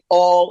appreciate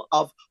all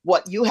of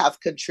what you have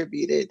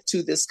contributed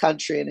to this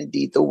country and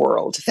indeed the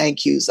world.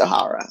 Thank you,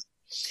 Zoharah.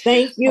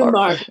 Thank you,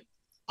 Mark.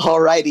 All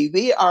righty,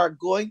 we are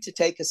going to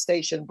take a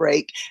station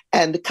break,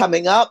 and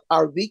coming up,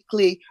 our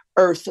weekly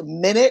Earth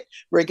Minute.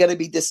 We're going to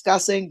be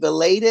discussing the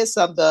latest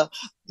on the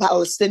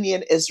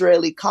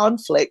Palestinian-Israeli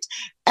conflict,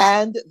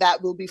 and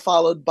that will be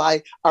followed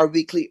by our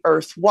weekly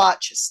Earth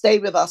Watch. Stay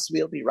with us.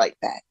 We'll be right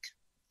back.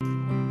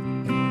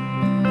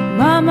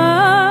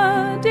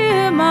 Mama,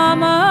 dear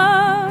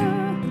mama,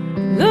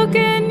 look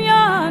in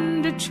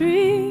yonder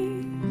tree.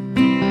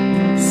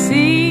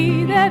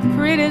 See that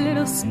pretty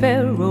little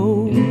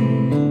sparrow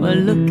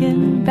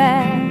looking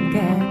back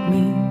at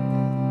me.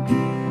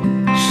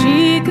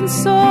 She can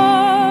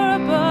soar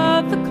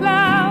above the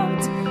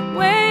clouds,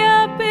 way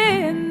up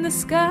in the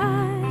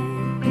sky.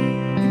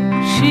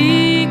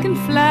 She can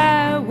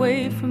fly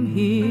away from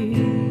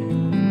here.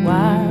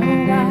 Why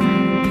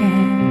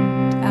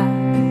can't I?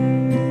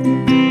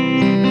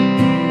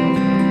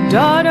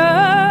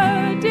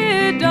 Daughter,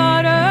 dear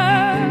daughter,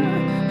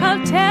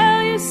 I'll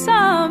tell you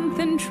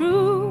something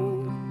true.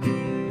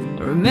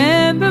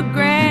 Remember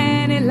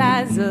Granny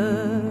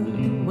Liza?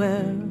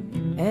 Well,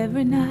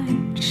 every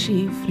night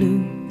she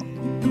flew.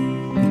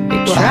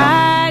 They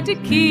tried to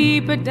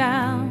keep her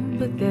down,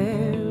 but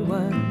there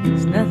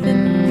was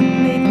nothing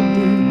they could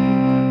do.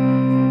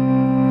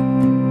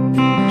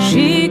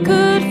 She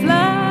could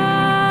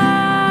fly,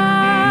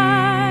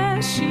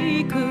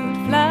 she could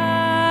fly.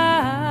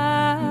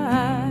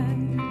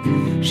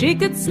 She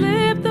could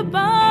slip the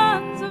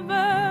bonds of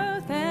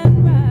earth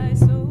and rise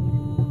so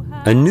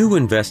high. A new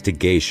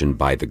investigation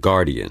by The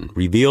Guardian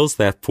reveals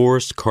that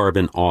forced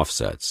carbon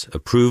offsets,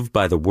 approved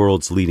by the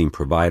world's leading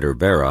provider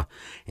Verra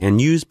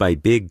and used by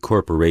big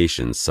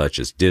corporations such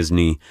as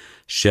Disney,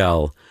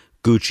 Shell,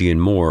 Gucci,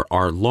 and more,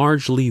 are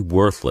largely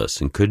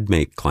worthless and could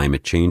make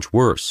climate change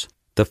worse.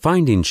 The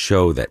findings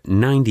show that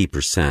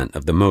 90%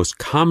 of the most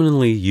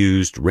commonly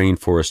used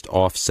rainforest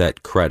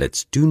offset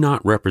credits do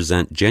not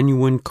represent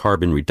genuine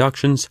carbon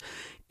reductions.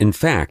 In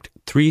fact,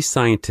 3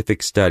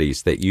 scientific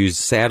studies that use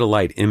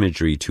satellite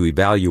imagery to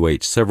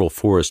evaluate several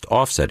forest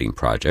offsetting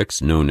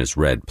projects, known as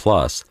REDD+,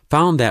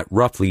 found that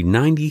roughly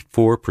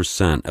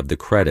 94% of the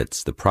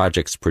credits the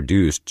projects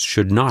produced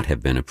should not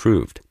have been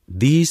approved.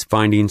 These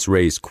findings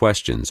raise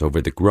questions over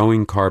the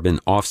growing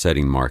carbon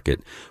offsetting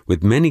market,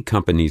 with many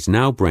companies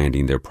now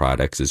branding their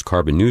products as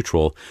carbon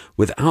neutral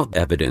without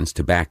evidence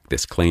to back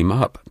this claim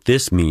up.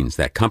 This means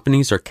that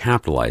companies are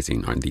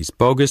capitalizing on these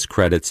bogus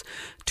credits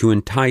to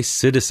entice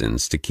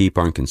citizens to keep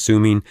on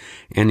consuming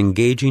and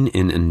engaging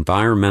in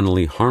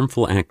environmentally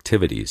harmful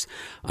activities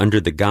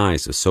under the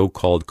guise of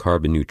so-called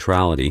carbon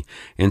neutrality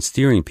and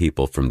steering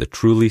people from the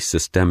truly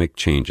systemic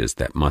changes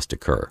that must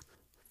occur.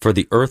 For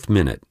the Earth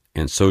Minute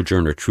and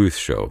Sojourner Truth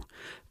Show,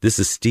 this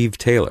is Steve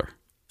Taylor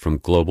from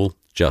Global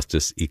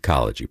Justice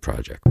Ecology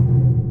Project.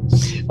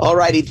 All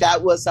righty,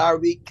 that was our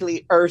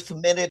weekly Earth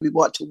Minute. We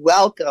want to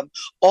welcome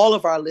all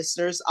of our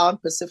listeners on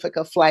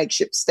Pacifica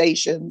flagship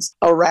stations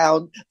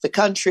around the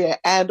country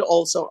and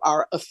also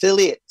our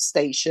affiliate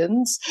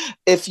stations.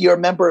 If you're a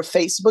member of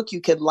Facebook,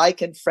 you can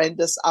like and friend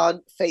us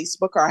on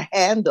Facebook. Our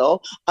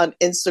handle on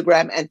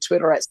Instagram and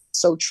Twitter at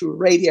So True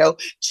Radio.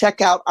 Check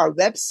out our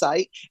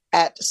website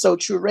at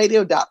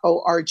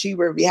SoTrueRadio.org,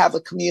 where we have a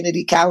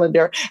community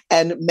calendar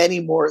and many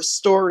more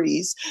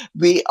stories.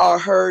 We are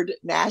heard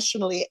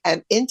nationally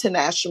and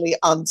internationally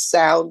on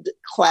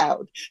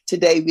SoundCloud.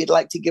 Today, we'd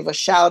like to give a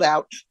shout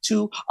out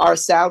to our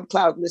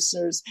SoundCloud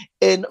listeners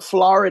in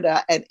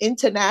Florida and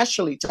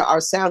internationally to our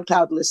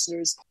SoundCloud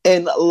listeners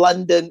in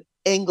London,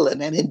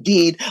 England. And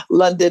indeed,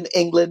 London,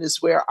 England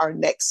is where our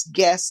next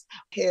guest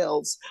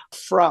hails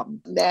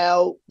from.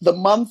 Now, the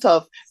month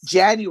of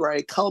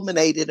January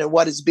culminated in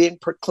what is being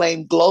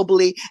proclaimed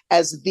globally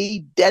as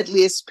the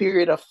deadliest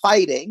period of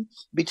fighting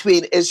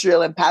between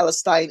Israel and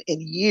Palestine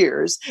in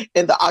years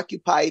in the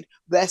occupied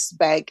West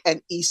Bank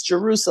and East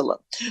Jerusalem.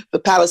 The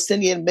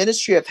Palestinian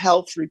Ministry of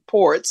Health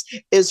reports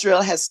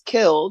Israel has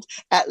killed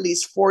at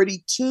least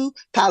 42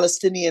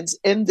 Palestinians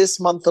in this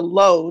month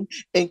alone,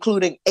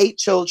 including 8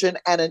 children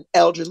and an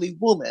elderly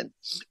woman.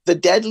 The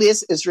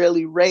deadliest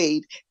Israeli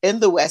raid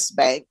in the West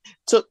Bank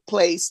took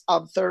place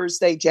on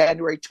Thursday,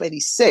 January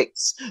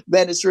 26,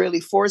 when Israeli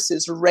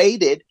forces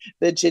raided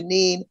the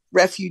Jenin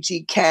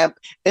refugee camp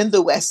in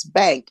the West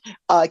Bank,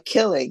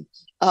 killing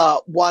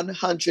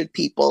 100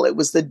 people. It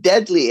was the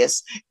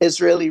deadliest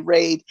Israeli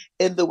raid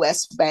in the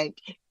West Bank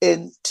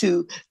in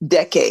 2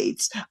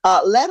 decades.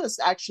 Let us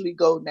actually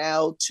go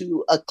now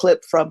to a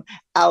clip from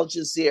Al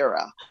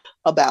Jazeera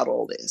about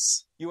all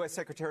this. U.S.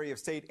 Secretary of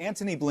State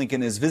Antony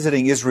Blinken is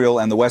visiting Israel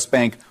and the West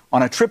Bank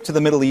on a trip to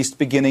the Middle East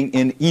beginning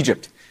in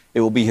Egypt.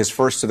 It will be his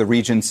first to the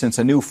region since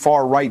a new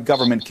far-right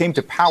government came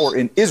to power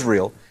in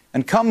Israel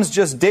and comes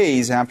just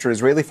days after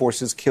Israeli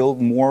forces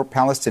killed more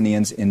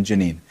Palestinians in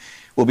Jenin.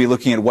 We'll be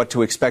looking at what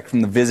to expect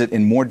from the visit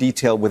in more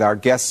detail with our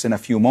guests in a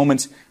few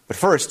moments. But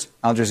first,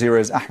 Al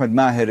Jazeera's Ahmed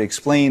Maher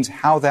explains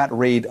how that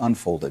raid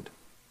unfolded.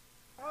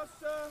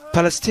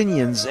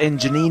 Palestinians in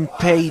Jenin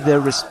pay their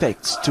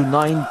respects to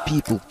 9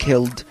 people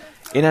killed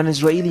in an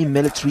Israeli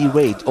military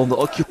raid on the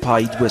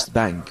occupied West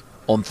Bank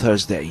on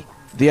Thursday.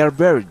 They are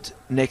buried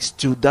next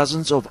to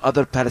dozens of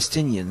other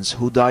Palestinians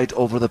who died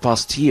over the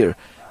past year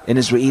in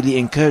Israeli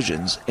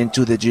incursions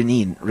into the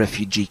Jenin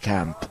refugee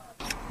camp.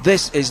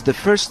 This is the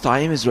first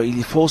time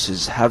Israeli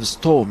forces have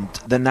stormed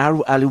the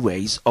narrow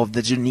alleyways of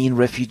the Jenin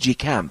refugee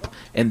camp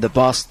in the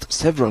past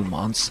several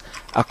months,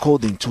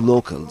 according to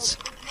locals.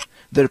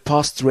 Their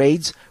past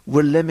raids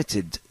were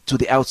limited to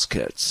the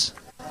outskirts.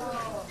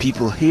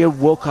 People here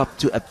woke up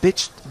to a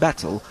pitched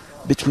battle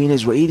between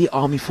Israeli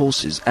army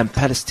forces and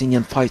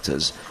Palestinian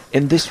fighters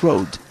in this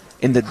road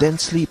in the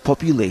densely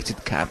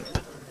populated camp.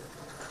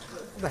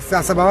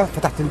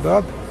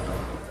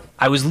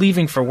 I was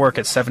leaving for work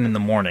at 7 in the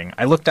morning.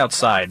 I looked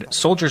outside.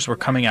 Soldiers were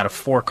coming out of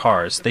 4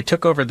 cars. They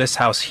took over this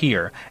house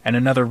here and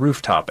another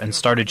rooftop and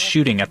started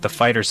shooting at the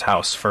fighter's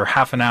house for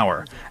half an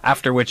hour,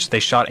 after which they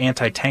shot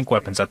anti-tank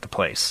weapons at the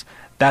place.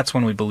 That's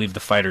when we believe the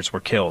fighters were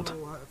killed.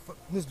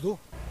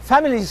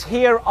 Families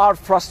here are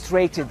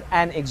frustrated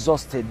and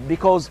exhausted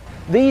because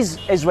these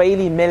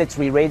Israeli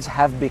military raids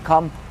have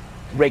become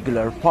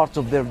regular, part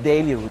of their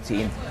daily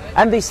routine.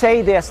 And they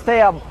say they stay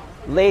up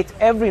late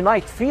every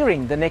night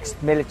fearing the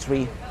next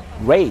military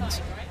raid.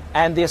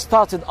 And they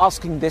started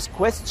asking this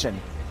question: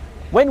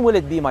 when will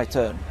it be my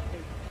turn?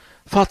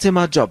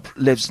 Fatima Jabr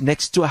lives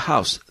next to a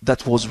house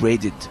that was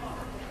raided.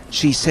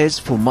 She says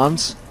for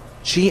months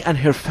she and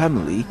her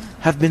family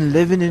have been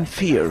living in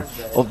fear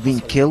of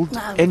being killed,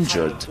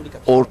 injured,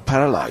 or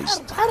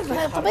paralyzed.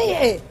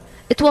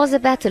 It was a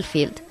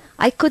battlefield.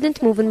 I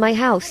couldn't move in my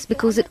house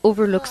because it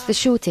overlooks the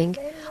shooting.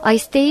 I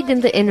stayed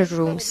in the inner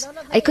rooms.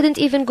 I couldn't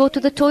even go to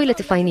the toilet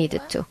if I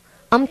needed to.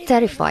 I'm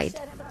terrified.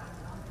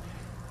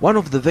 One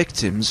of the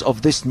victims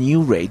of this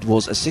new raid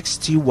was a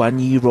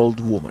 61-year-old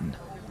woman.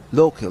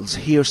 Locals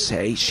here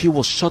say she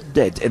was shot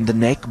dead in the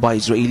neck by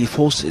Israeli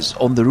forces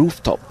on the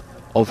rooftop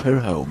of her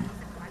home.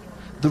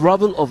 The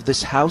rubble of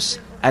this house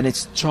and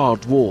its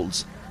charred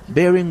walls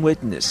bearing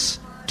witness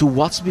to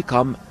what's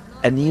become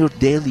a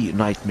near-daily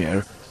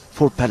nightmare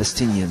for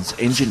Palestinians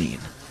in Jenin.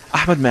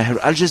 Ahmed Maher,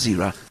 Al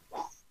Jazeera.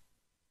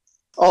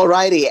 All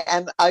righty.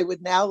 And I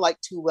would now like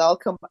to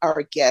welcome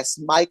our guest,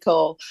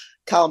 Michael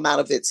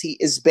Kalmanovitz. He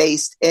is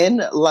based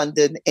in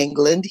London,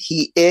 England.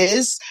 He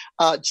is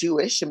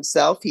Jewish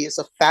himself. He is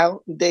a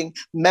founding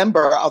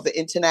member of the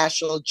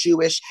International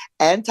Jewish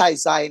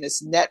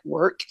Anti-Zionist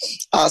Network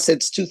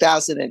since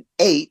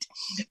 2008,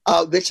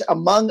 which,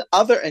 among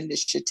other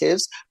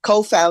initiatives,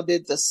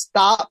 co-founded the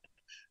Stop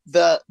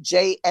the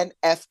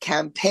JNF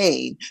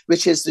campaign,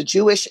 which is the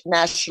Jewish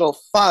National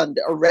Fund,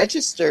 a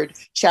registered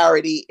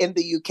charity in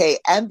the UK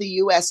and the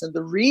US. And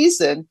the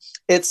reason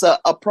it's a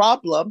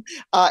problem,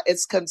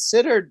 it's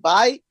considered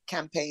by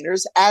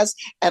campaigners as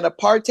an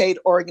apartheid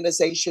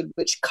organization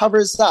which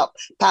covers up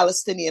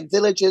Palestinian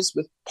villages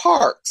with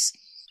parks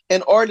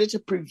in order to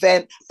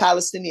prevent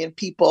Palestinian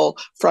people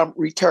from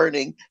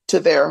returning to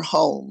their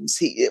homes.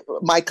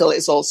 Michael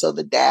is also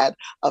the dad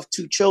of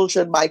 2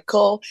 children.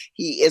 Michael,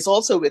 he is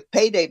also with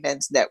Payday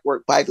Men's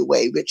Network, by the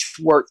way, which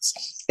works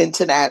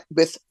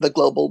with the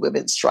Global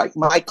Women's Strike.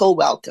 Michael,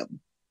 welcome.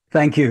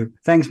 Thank you.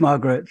 Thanks,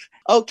 Margaret.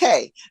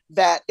 Okay,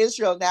 that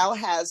Israel now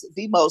has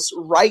the most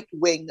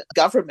right-wing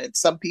government,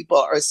 some people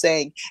are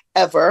saying,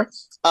 ever.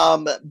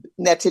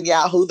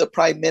 Netanyahu, the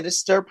prime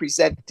minister,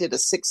 presented a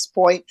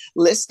 6-point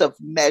list of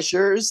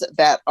measures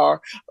that are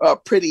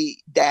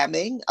pretty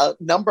damning, a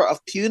number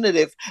of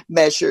punitive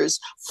measures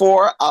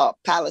for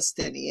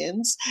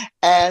Palestinians.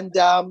 And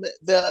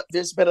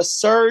there's been a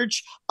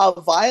surge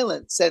of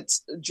violence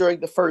during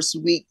the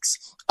first weeks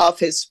of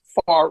his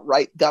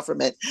far-right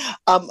government.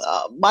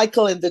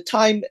 Michael, in the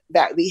time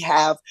that we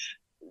have,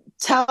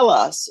 tell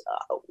us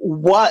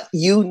what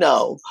you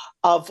know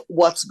of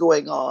what's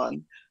going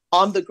on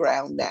the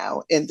ground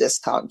now in this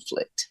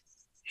conflict.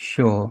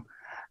 Sure.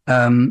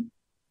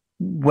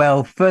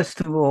 Well, first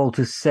of all,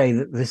 to say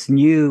that this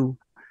new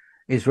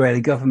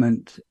Israeli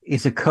government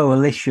is a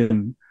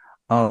coalition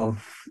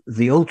of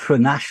the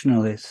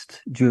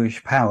ultra-nationalist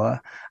Jewish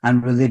power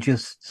and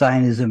religious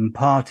Zionism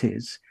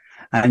parties.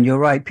 And you're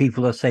right,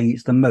 people are saying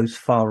it's the most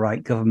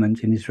far-right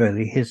government in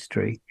Israeli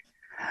history.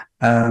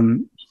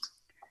 In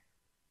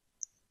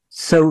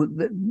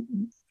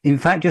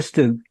fact, just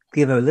to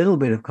give a little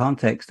bit of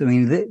context, I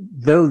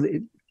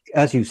mean,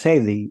 as you say,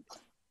 the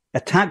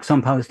attacks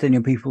on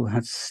Palestinian people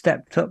have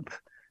stepped up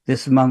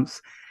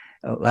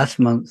last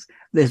month.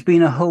 There's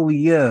been a whole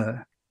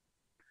year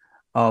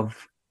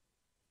of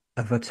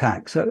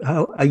attacks,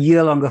 a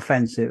year-long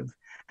offensive,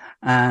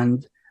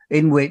 and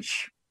in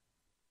which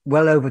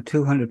well over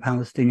 200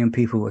 Palestinian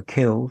people were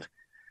killed,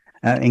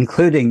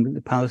 including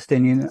the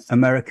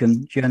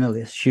Palestinian-American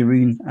journalist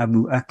Shireen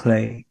Abu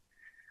Akleh.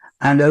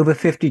 And over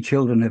 50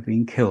 children have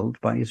been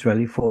killed by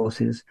Israeli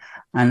forces,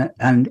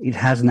 and it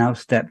has now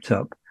stepped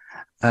up.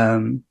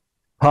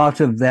 Part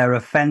of their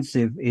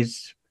offensive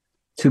is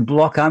to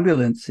block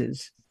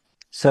ambulances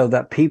so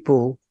that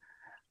people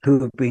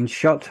who have been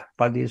shot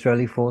by the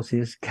Israeli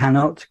forces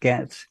cannot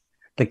get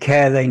the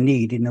care they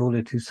need in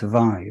order to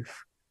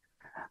survive.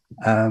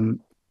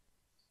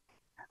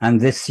 And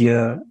this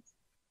year,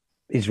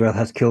 Israel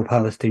has killed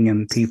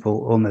Palestinian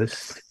people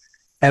almost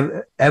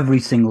every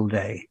single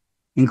day,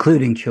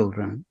 including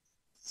children.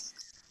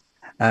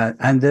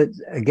 And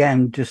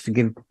again, just to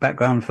give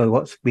background for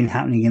what's been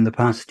happening in the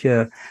past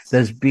year,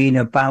 there's been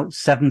about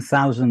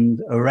 7,000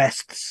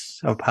 arrests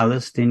of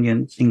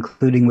Palestinians,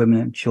 including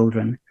women and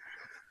children.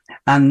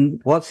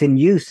 And what's in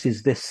use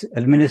is this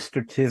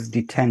administrative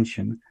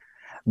detention,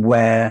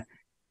 where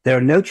there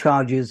are no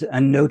charges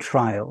and no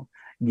trial,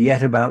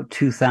 yet about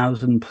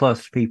 2,000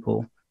 plus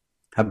people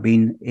have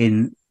been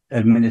in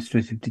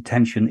administrative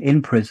detention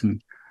in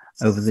prison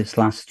over this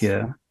last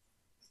year.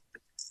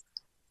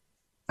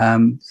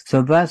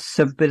 So that's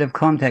a bit of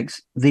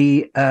context.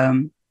 The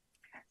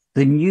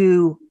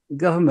new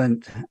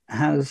government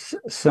has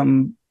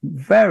some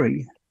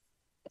very,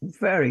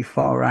 very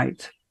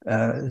far-right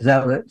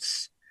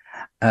zealots.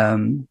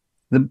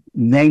 The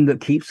name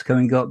that keeps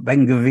coming up,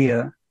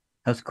 Ben-Gvir,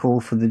 has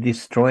called for the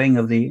destroying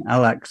of the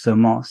Al-Aqsa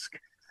Mosque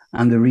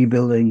and the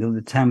rebuilding of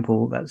the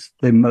temple. That's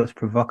the most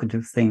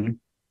provocative thing.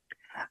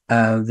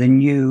 The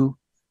new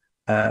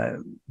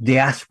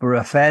diaspora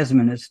affairs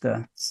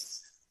minister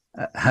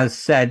has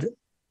said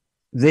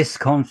this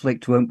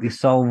conflict won't be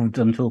solved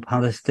until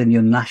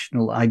Palestinian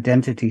national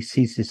identity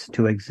ceases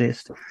to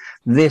exist.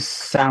 This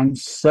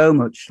sounds so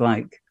much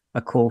like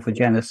a call for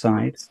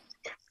genocide.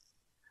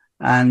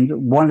 And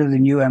one of the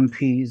new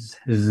MPs,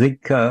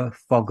 Zidka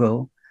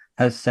Fogel,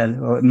 has said,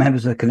 or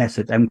members of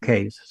Knesset,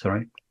 MKs,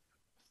 sorry,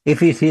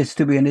 if it is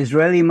to be an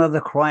Israeli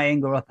mother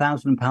crying or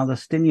 1,000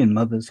 Palestinian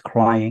mothers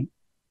crying,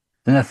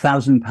 then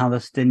 1,000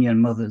 Palestinian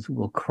mothers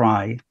will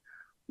cry.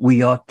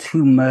 We are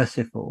too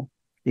merciful.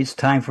 It's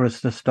time for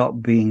us to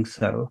stop being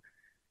so.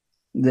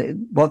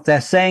 What they're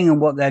saying and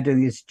what they're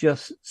doing is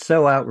just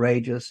so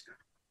outrageous.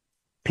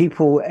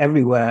 People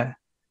everywhere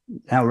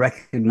now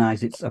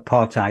recognize it's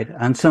apartheid,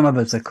 and some of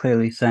us are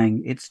clearly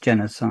saying it's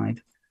genocide.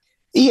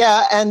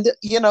 Yeah, and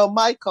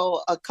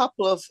Michael, a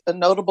couple of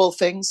notable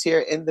things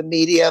here in the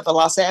media. The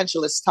Los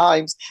Angeles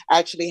Times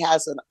actually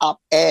has an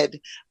op-ed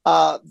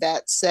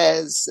that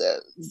says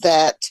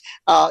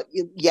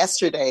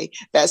yesterday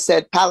that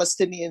said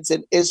Palestinians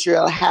in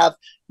Israel have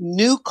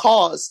new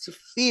cause to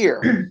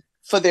fear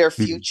for their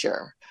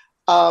future.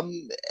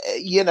 Given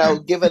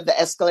the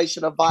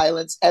escalation of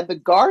violence. And The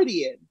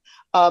Guardian,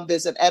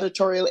 there's an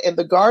editorial in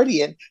The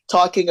Guardian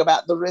talking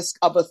about the risk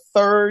of a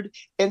third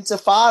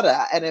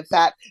intifada. And in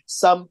fact,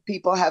 some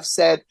people have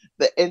said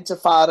the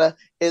intifada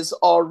is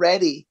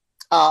already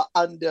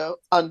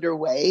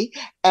underway.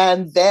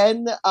 And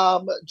then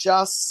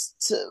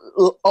just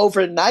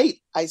overnight,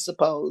 I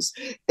suppose,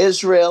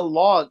 Israel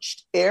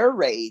launched air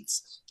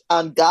raids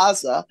on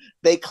Gaza,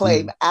 they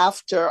claim,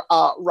 after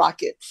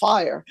rocket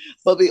fire.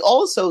 But we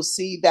also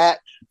see that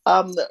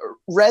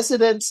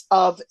residents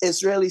of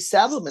Israeli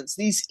settlements,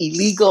 these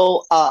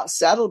illegal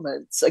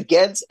settlements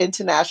against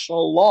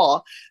international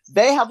law,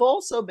 they have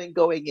also been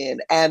going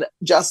in and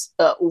just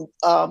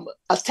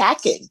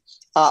attacking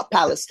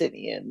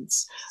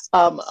Palestinians.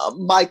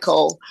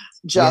 Michael,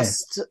 your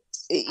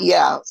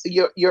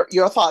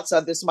thoughts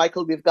on this,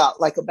 Michael? We've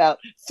got like about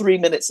 3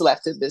 minutes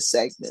left in this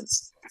segment.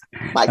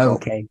 Michael.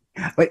 Okay.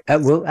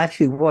 Well,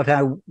 actually, what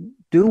I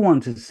do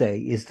want to say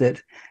is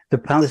that the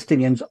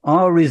Palestinians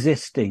are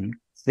resisting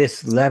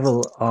this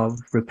level of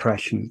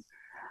repression,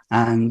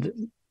 and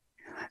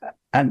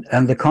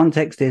the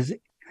context is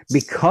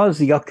because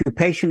the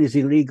occupation is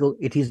illegal.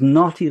 It is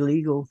not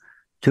illegal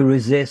to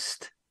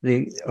resist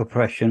the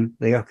oppression,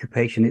 the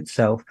occupation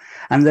itself,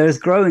 and there is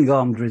growing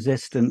armed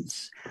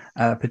resistance,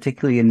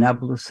 particularly in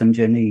Nablus and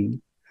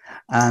Jenin,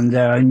 and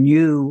there are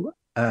new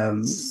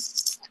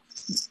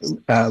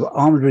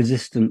armed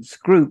resistance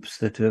groups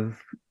that have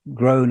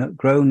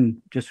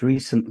grown just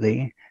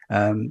recently.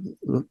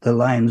 The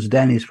Lion's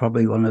Den is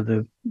probably one of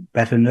the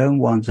better known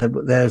ones,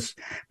 but there's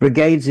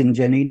brigades in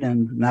Jenin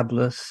and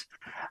Nablus.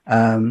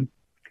 The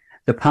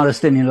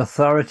Palestinian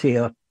Authority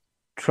are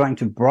trying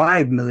to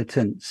bribe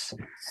militants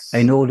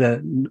in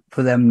order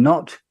for them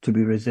not to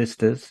be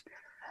resistors.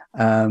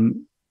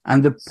 And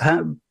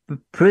the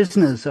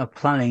prisoners are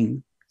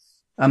planning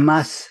a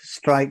mass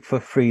strike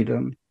for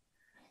freedom.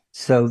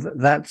 So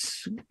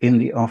that's in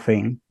the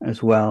offing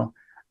as well.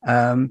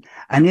 And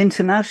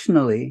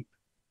internationally,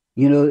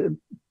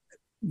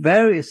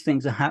 various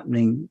things are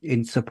happening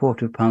in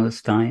support of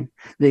Palestine.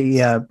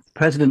 The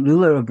President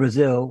Lula of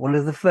Brazil, one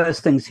of the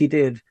first things he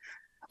did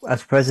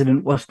as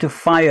president was to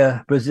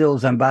fire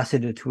Brazil's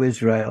ambassador to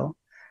Israel.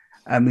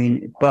 I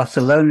mean,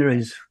 Barcelona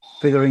is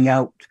figuring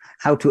out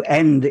how to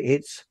end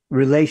its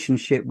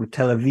relationship with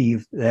Tel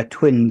Aviv, their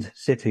twinned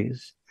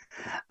cities.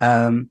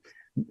 In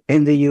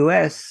the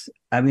US,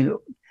 I mean,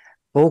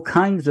 all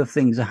kinds of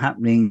things are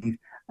happening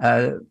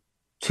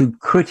to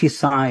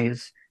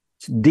criticize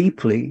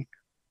deeply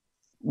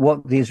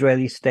what the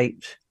Israeli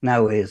state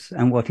now is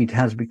and what it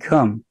has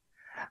become.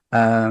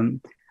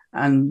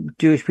 And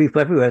Jewish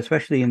people everywhere,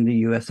 especially in the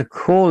US, are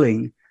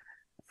calling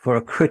for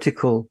a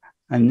critical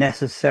and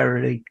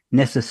necessary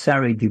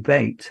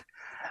debate.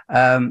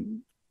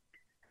 And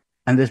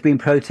there's been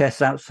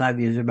protests outside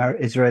the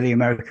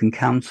Israeli-American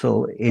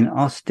Council in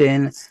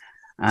Austin,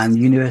 and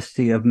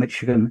University of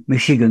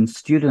Michigan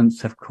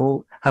students have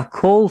called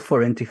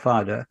for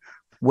intifada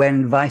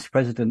when Vice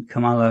President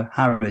Kamala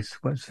Harris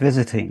was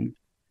visiting.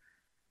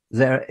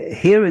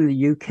 Here in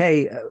the UK,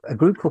 a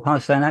group called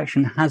Palestine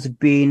Action has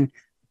been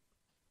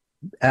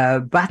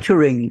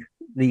battering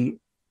the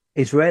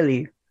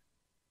Israeli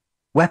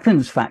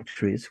weapons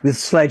factories with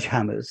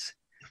sledgehammers.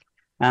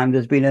 And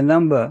there's been a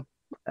number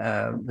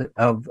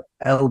of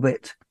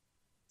Elbit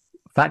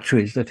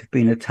factories that have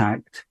been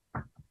attacked.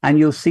 And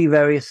you'll see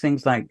various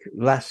things like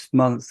last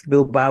month,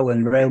 Bilbao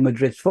and Real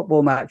Madrid's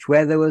football match,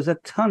 where there was a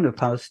ton of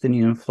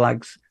Palestinian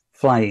flags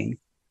flying.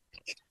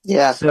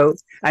 Yeah. So,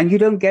 and you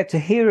don't get to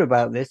hear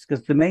about this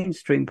because the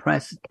mainstream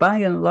press, by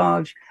and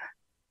large,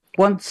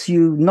 wants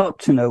you not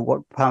to know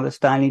what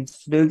Palestine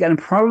needs to do, and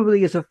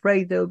probably is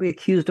afraid they'll be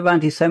accused of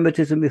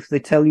anti-Semitism if they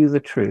tell you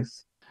the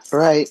truth.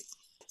 Right.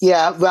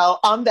 Yeah,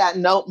 well, on that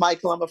note,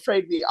 Michael, I'm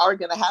afraid we are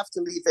going to have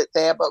to leave it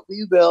there, but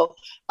we will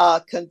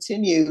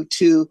continue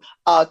to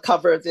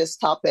cover this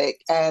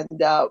topic, and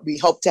we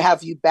hope to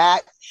have you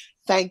back.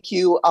 Thank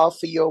you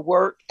for your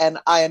work, and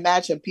I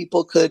imagine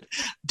people could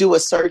do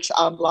a search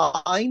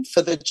online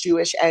for the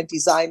Jewish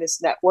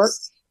Anti-Zionist Network.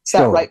 Is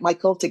that right,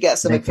 Michael, to get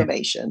some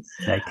information?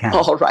 They can.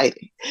 All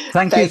righty.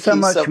 Thank you so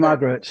much,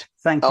 Margaret.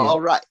 Thank you. All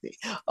righty.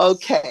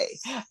 Okay.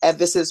 And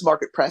this is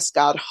Margaret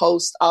Prescott,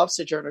 host of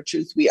Sojourner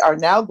Truth. We are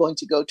now going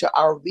to go to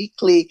our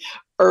weekly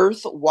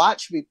Earth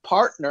Watch. We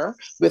partner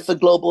with the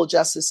Global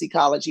Justice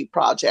Ecology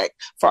Project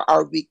for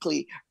our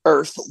weekly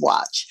Earth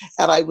Watch.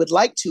 And I would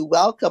like to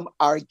welcome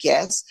our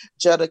guest.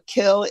 Jutta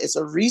Kill is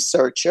a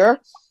researcher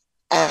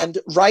and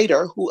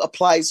writer who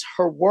applies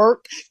her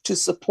work to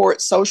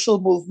support social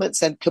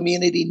movements and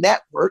community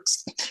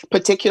networks,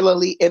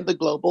 particularly in the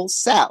global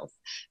South.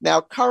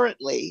 Now,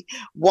 currently,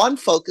 one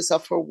focus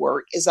of her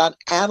work is on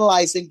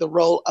analyzing the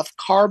role of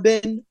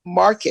carbon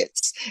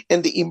markets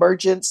in the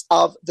emergence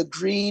of the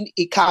green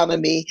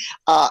economy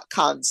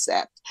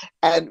concept.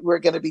 And we're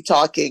going to be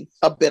talking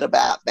a bit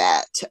about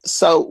that.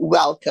 So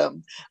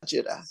welcome,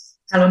 Judah.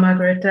 Hello,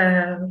 Margaret.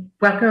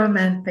 Welcome,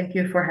 and thank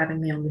you for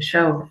having me on the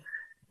show.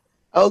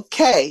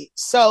 Okay,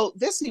 so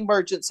this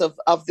emergence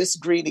of this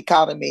green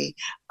economy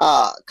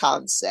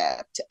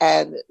concept,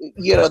 and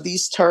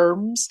these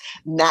terms,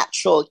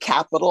 natural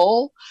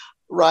capital,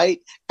 right,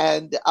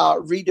 and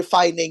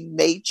redefining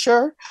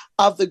nature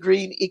of the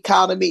green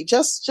economy.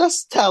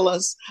 Just tell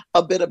us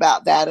a bit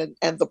about that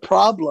and the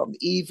problem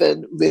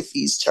even with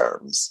these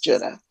terms,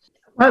 Jenna.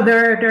 Well,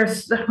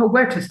 there's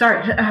where to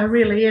start.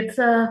 Really, it's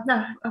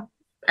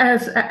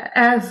as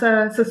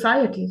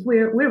societies,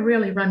 we're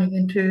really running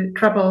into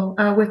trouble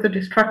with the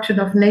destruction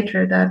of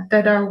nature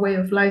that our way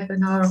of life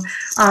and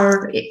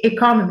our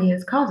economy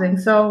is causing.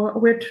 So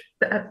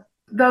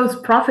those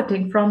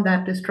profiting from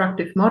that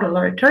destructive model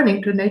are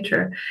turning to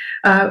nature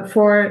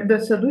for the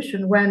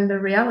solution, when the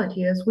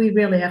reality is we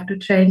really have to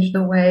change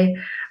the way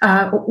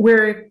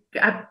we're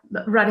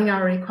running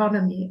our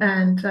economy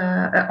and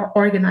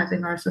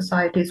organizing our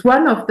societies.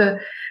 One of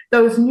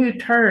those new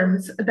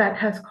terms that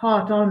has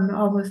caught on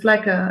almost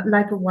like a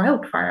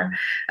wildfire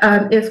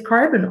is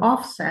carbon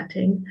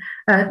offsetting.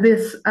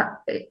 This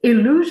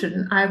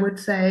illusion, I would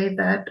say,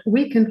 that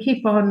we can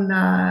keep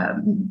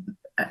on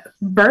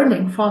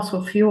burning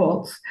fossil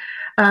fuels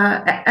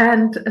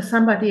and pay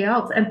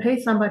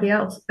somebody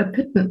else a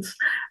pittance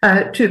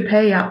to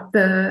pay up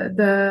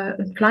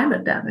the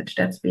climate damage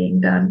that's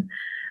being done.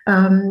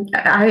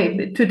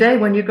 Today,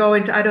 when you go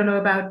into, I don't know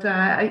about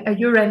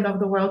your end of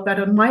the world, but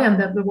on my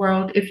end of the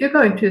world, if you're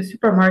going to a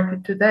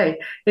supermarket today,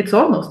 it's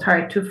almost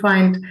hard to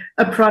find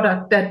a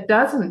product that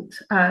doesn't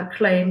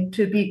claim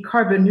to be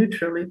carbon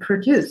neutrally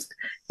produced.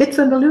 It's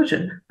an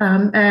illusion.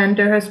 And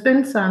there has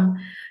been some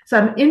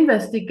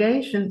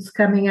investigations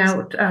coming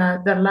out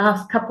the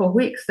last couple of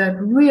weeks that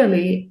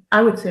really,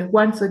 I would say,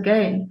 once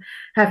again,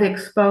 have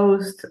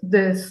exposed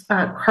this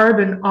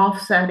carbon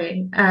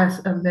offsetting as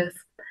a myth.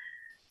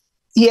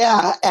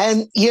 Yeah,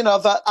 and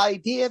the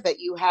idea that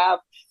you have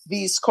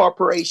these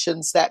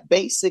corporations that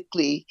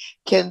basically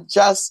can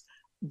just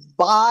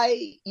buy,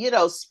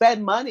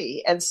 spend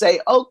money and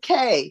say,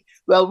 okay,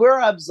 well, we're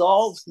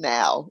absolved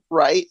now,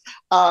 right?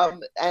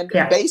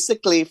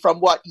 Basically, from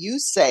what you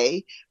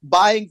say,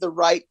 buying the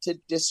right to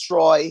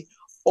destroy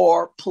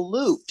or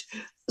pollute.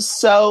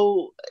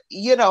 So,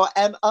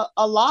 and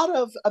a lot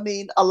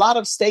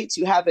of states,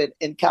 you have it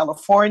in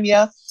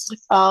California,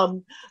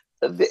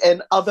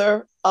 and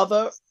other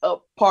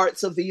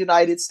parts of the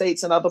United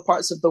States and other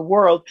parts of the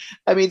world.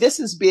 I mean, this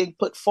is being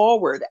put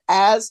forward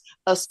as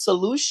a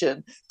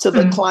solution to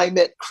the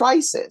climate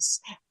crisis.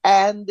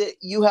 And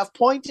you have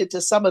pointed to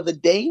some of the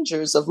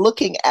dangers of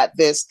looking at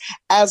this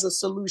as a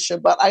solution.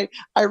 But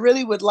I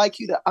really would like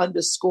you to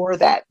underscore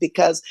that,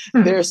 because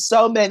there's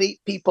so many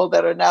people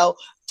that are now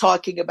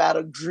talking about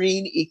a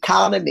green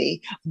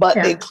economy, but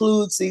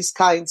includes these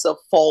kinds of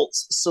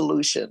false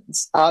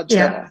solutions.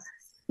 Jenna.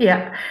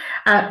 Yeah.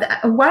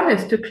 One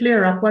is to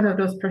clear up one of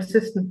those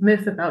persistent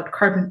myths about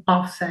carbon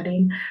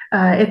offsetting.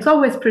 It's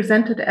always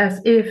presented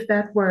as if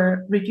that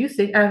were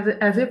reducing,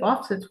 as if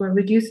offsets were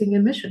reducing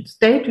emissions.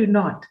 They do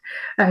not.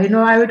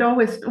 I would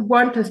always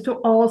want us to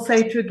all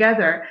say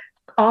together,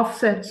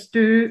 offsets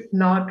do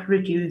not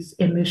reduce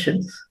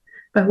emissions.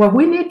 But what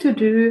we need to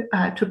do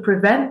to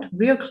prevent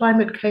real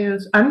climate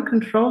chaos,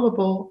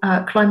 uncontrollable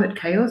climate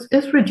chaos,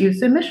 is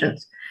reduce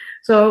emissions.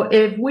 So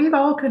if we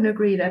all can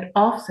agree that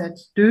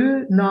offsets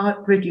do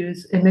not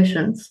reduce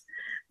emissions,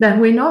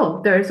 then we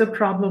know there is a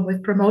problem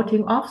with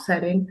promoting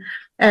offsetting.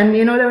 And,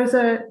 there was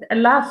the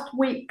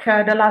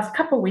last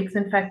couple of weeks,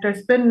 in fact,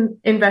 there's been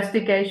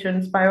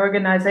investigations by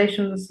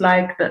organizations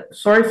like the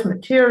Source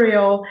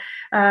Material,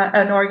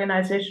 an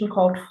organization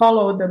called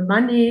Follow the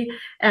Money,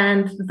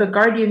 and the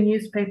Guardian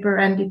newspaper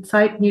and Die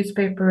Zeit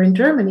newspaper in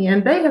Germany.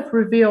 And they have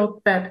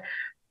revealed that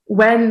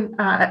when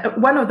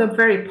one of the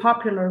very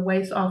popular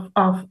ways of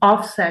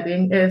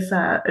offsetting is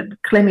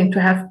claiming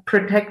to have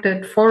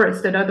protected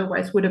forests that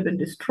otherwise would have been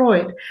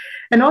destroyed.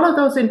 And all of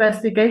those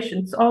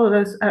investigations, all of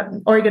those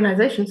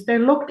organizations, they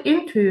looked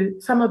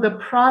into some of the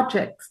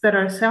projects that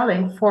are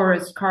selling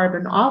forest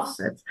carbon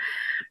offsets.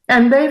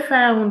 And they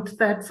found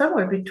that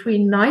somewhere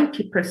between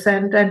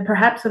 90% and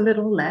perhaps a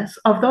little less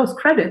of those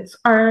credits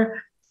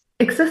are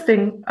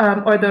existing,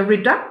 or the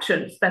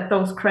reductions that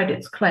those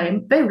credits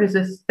claim, they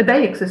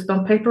exist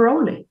on paper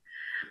only.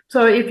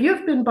 So if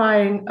you've been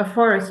buying a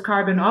forest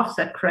carbon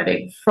offset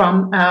credit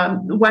from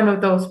one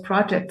of those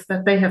projects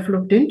that they have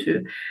looked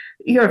into,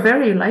 you're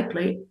very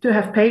likely to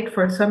have paid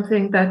for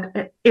something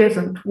that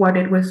isn't what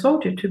it was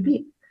sold you to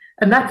be.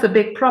 And that's a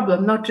big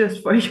problem, not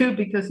just for you,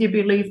 because you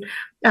believe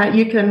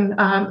you can,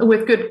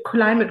 with good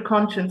climate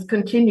conscience,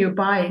 continue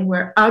buying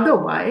where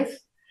otherwise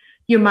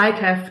you might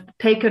have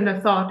taken a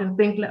thought and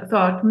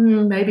thought,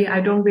 maybe I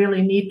don't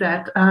really need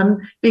that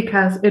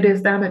because it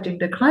is damaging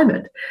the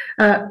climate.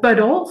 But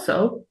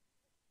also,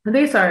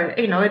 these are,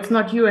 it's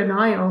not you and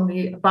I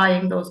only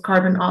buying those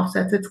carbon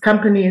offsets. It's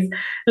companies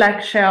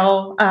like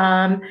Shell,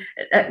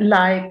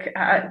 like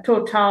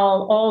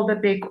Total, all the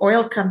big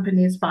oil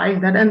companies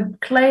buying that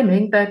and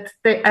claiming that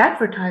they're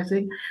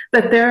advertising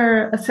that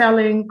they're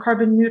selling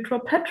carbon neutral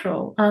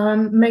petrol,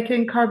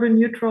 making carbon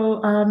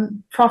neutral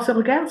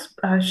fossil gas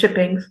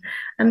shippings.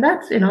 And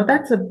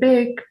that's a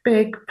big,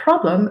 big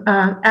problem.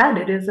 And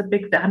it is a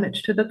big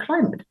damage to the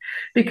climate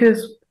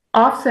because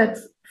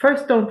offsets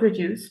first don't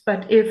reduce,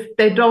 but if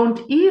they don't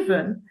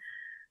even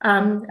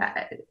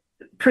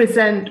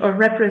present or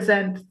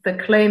represent the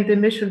claimed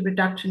emission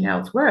reduction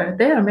elsewhere,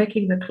 they are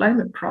making the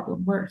climate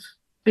problem worse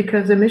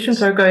because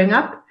emissions are going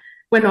up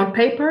when on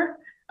paper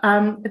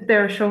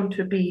they're shown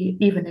to be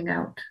evening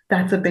out.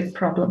 That's a big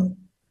problem.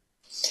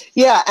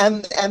 Yeah,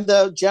 and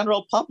the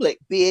general public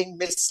being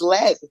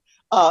misled,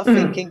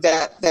 thinking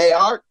that they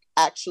are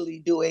actually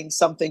doing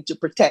something to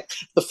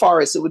protect the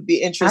forest. It would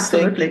be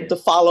interesting to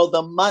follow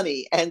the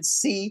money and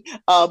see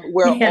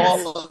where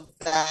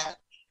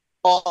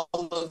all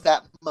of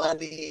that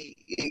money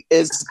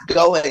is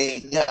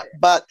going.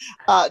 But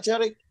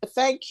Jody,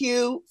 thank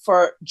you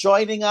for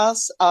joining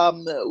us.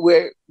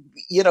 We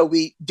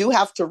do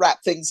have to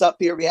wrap things up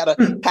here. We had a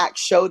packed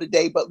show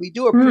today, but we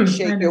do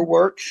appreciate your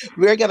work.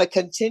 We're going to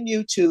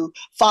continue to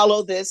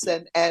follow this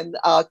and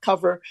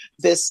cover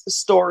this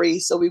story.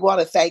 So we want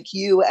to thank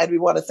you, and we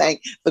want to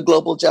thank the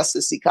Global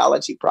Justice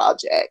Ecology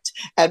Project.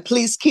 And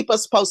please keep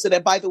us posted.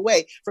 And by the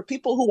way, for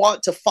people who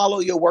want to follow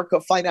your work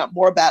or find out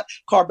more about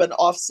carbon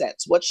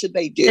offsets, what should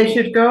they do? They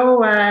should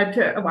go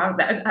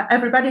to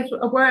everybody's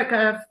work.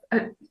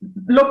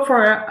 Look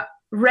for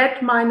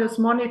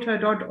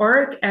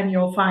red-monitor.org, and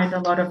you'll find a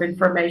lot of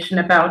information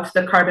about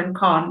the Carbon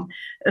Con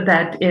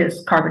that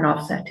is carbon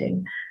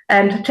offsetting.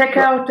 And check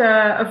out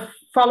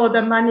Follow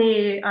the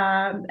Money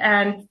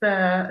and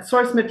the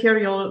source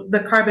material,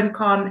 the Carbon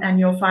Con, and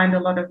you'll find a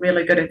lot of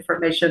really good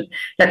information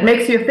that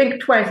makes you think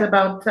twice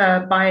about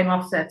buying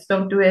offsets.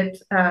 Don't do it.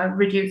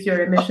 Reduce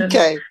your emissions.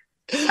 Okay.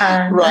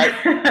 Right.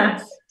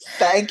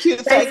 Thank you.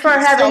 Thanks for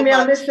having me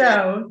on the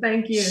show.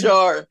 Thank you.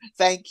 Sure.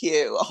 Thank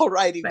you. All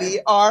righty.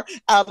 We are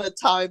out of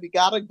time. We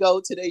got to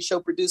go. Today's show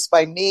produced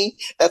by me.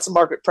 That's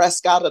Margaret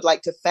Prescott. I'd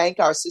like to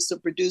thank our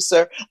assistant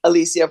producer,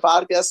 Alicia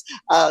Vargas.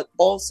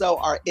 Also,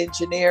 our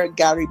engineer,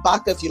 Gary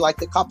Baca. If you like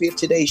a copy of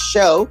today's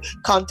show,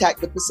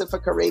 contact the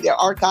Pacifica Radio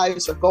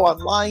Archives or go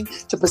online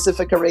to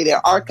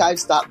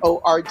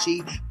pacificaradioarchives.org.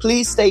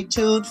 Please stay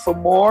tuned for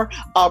more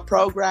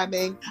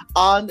programming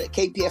on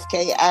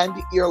KPFK and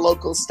your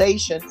local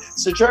station.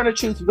 Sojourner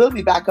Truth will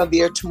be back on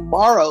the air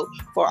tomorrow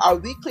for our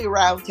weekly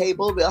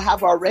roundtable. We'll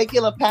have our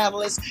regular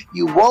panelists.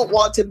 You won't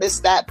want to miss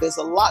that. There's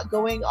a lot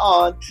going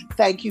on.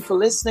 Thank you for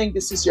listening.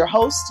 This is your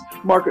host,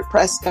 Margaret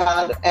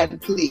Prescott,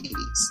 and please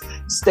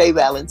stay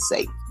well and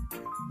safe.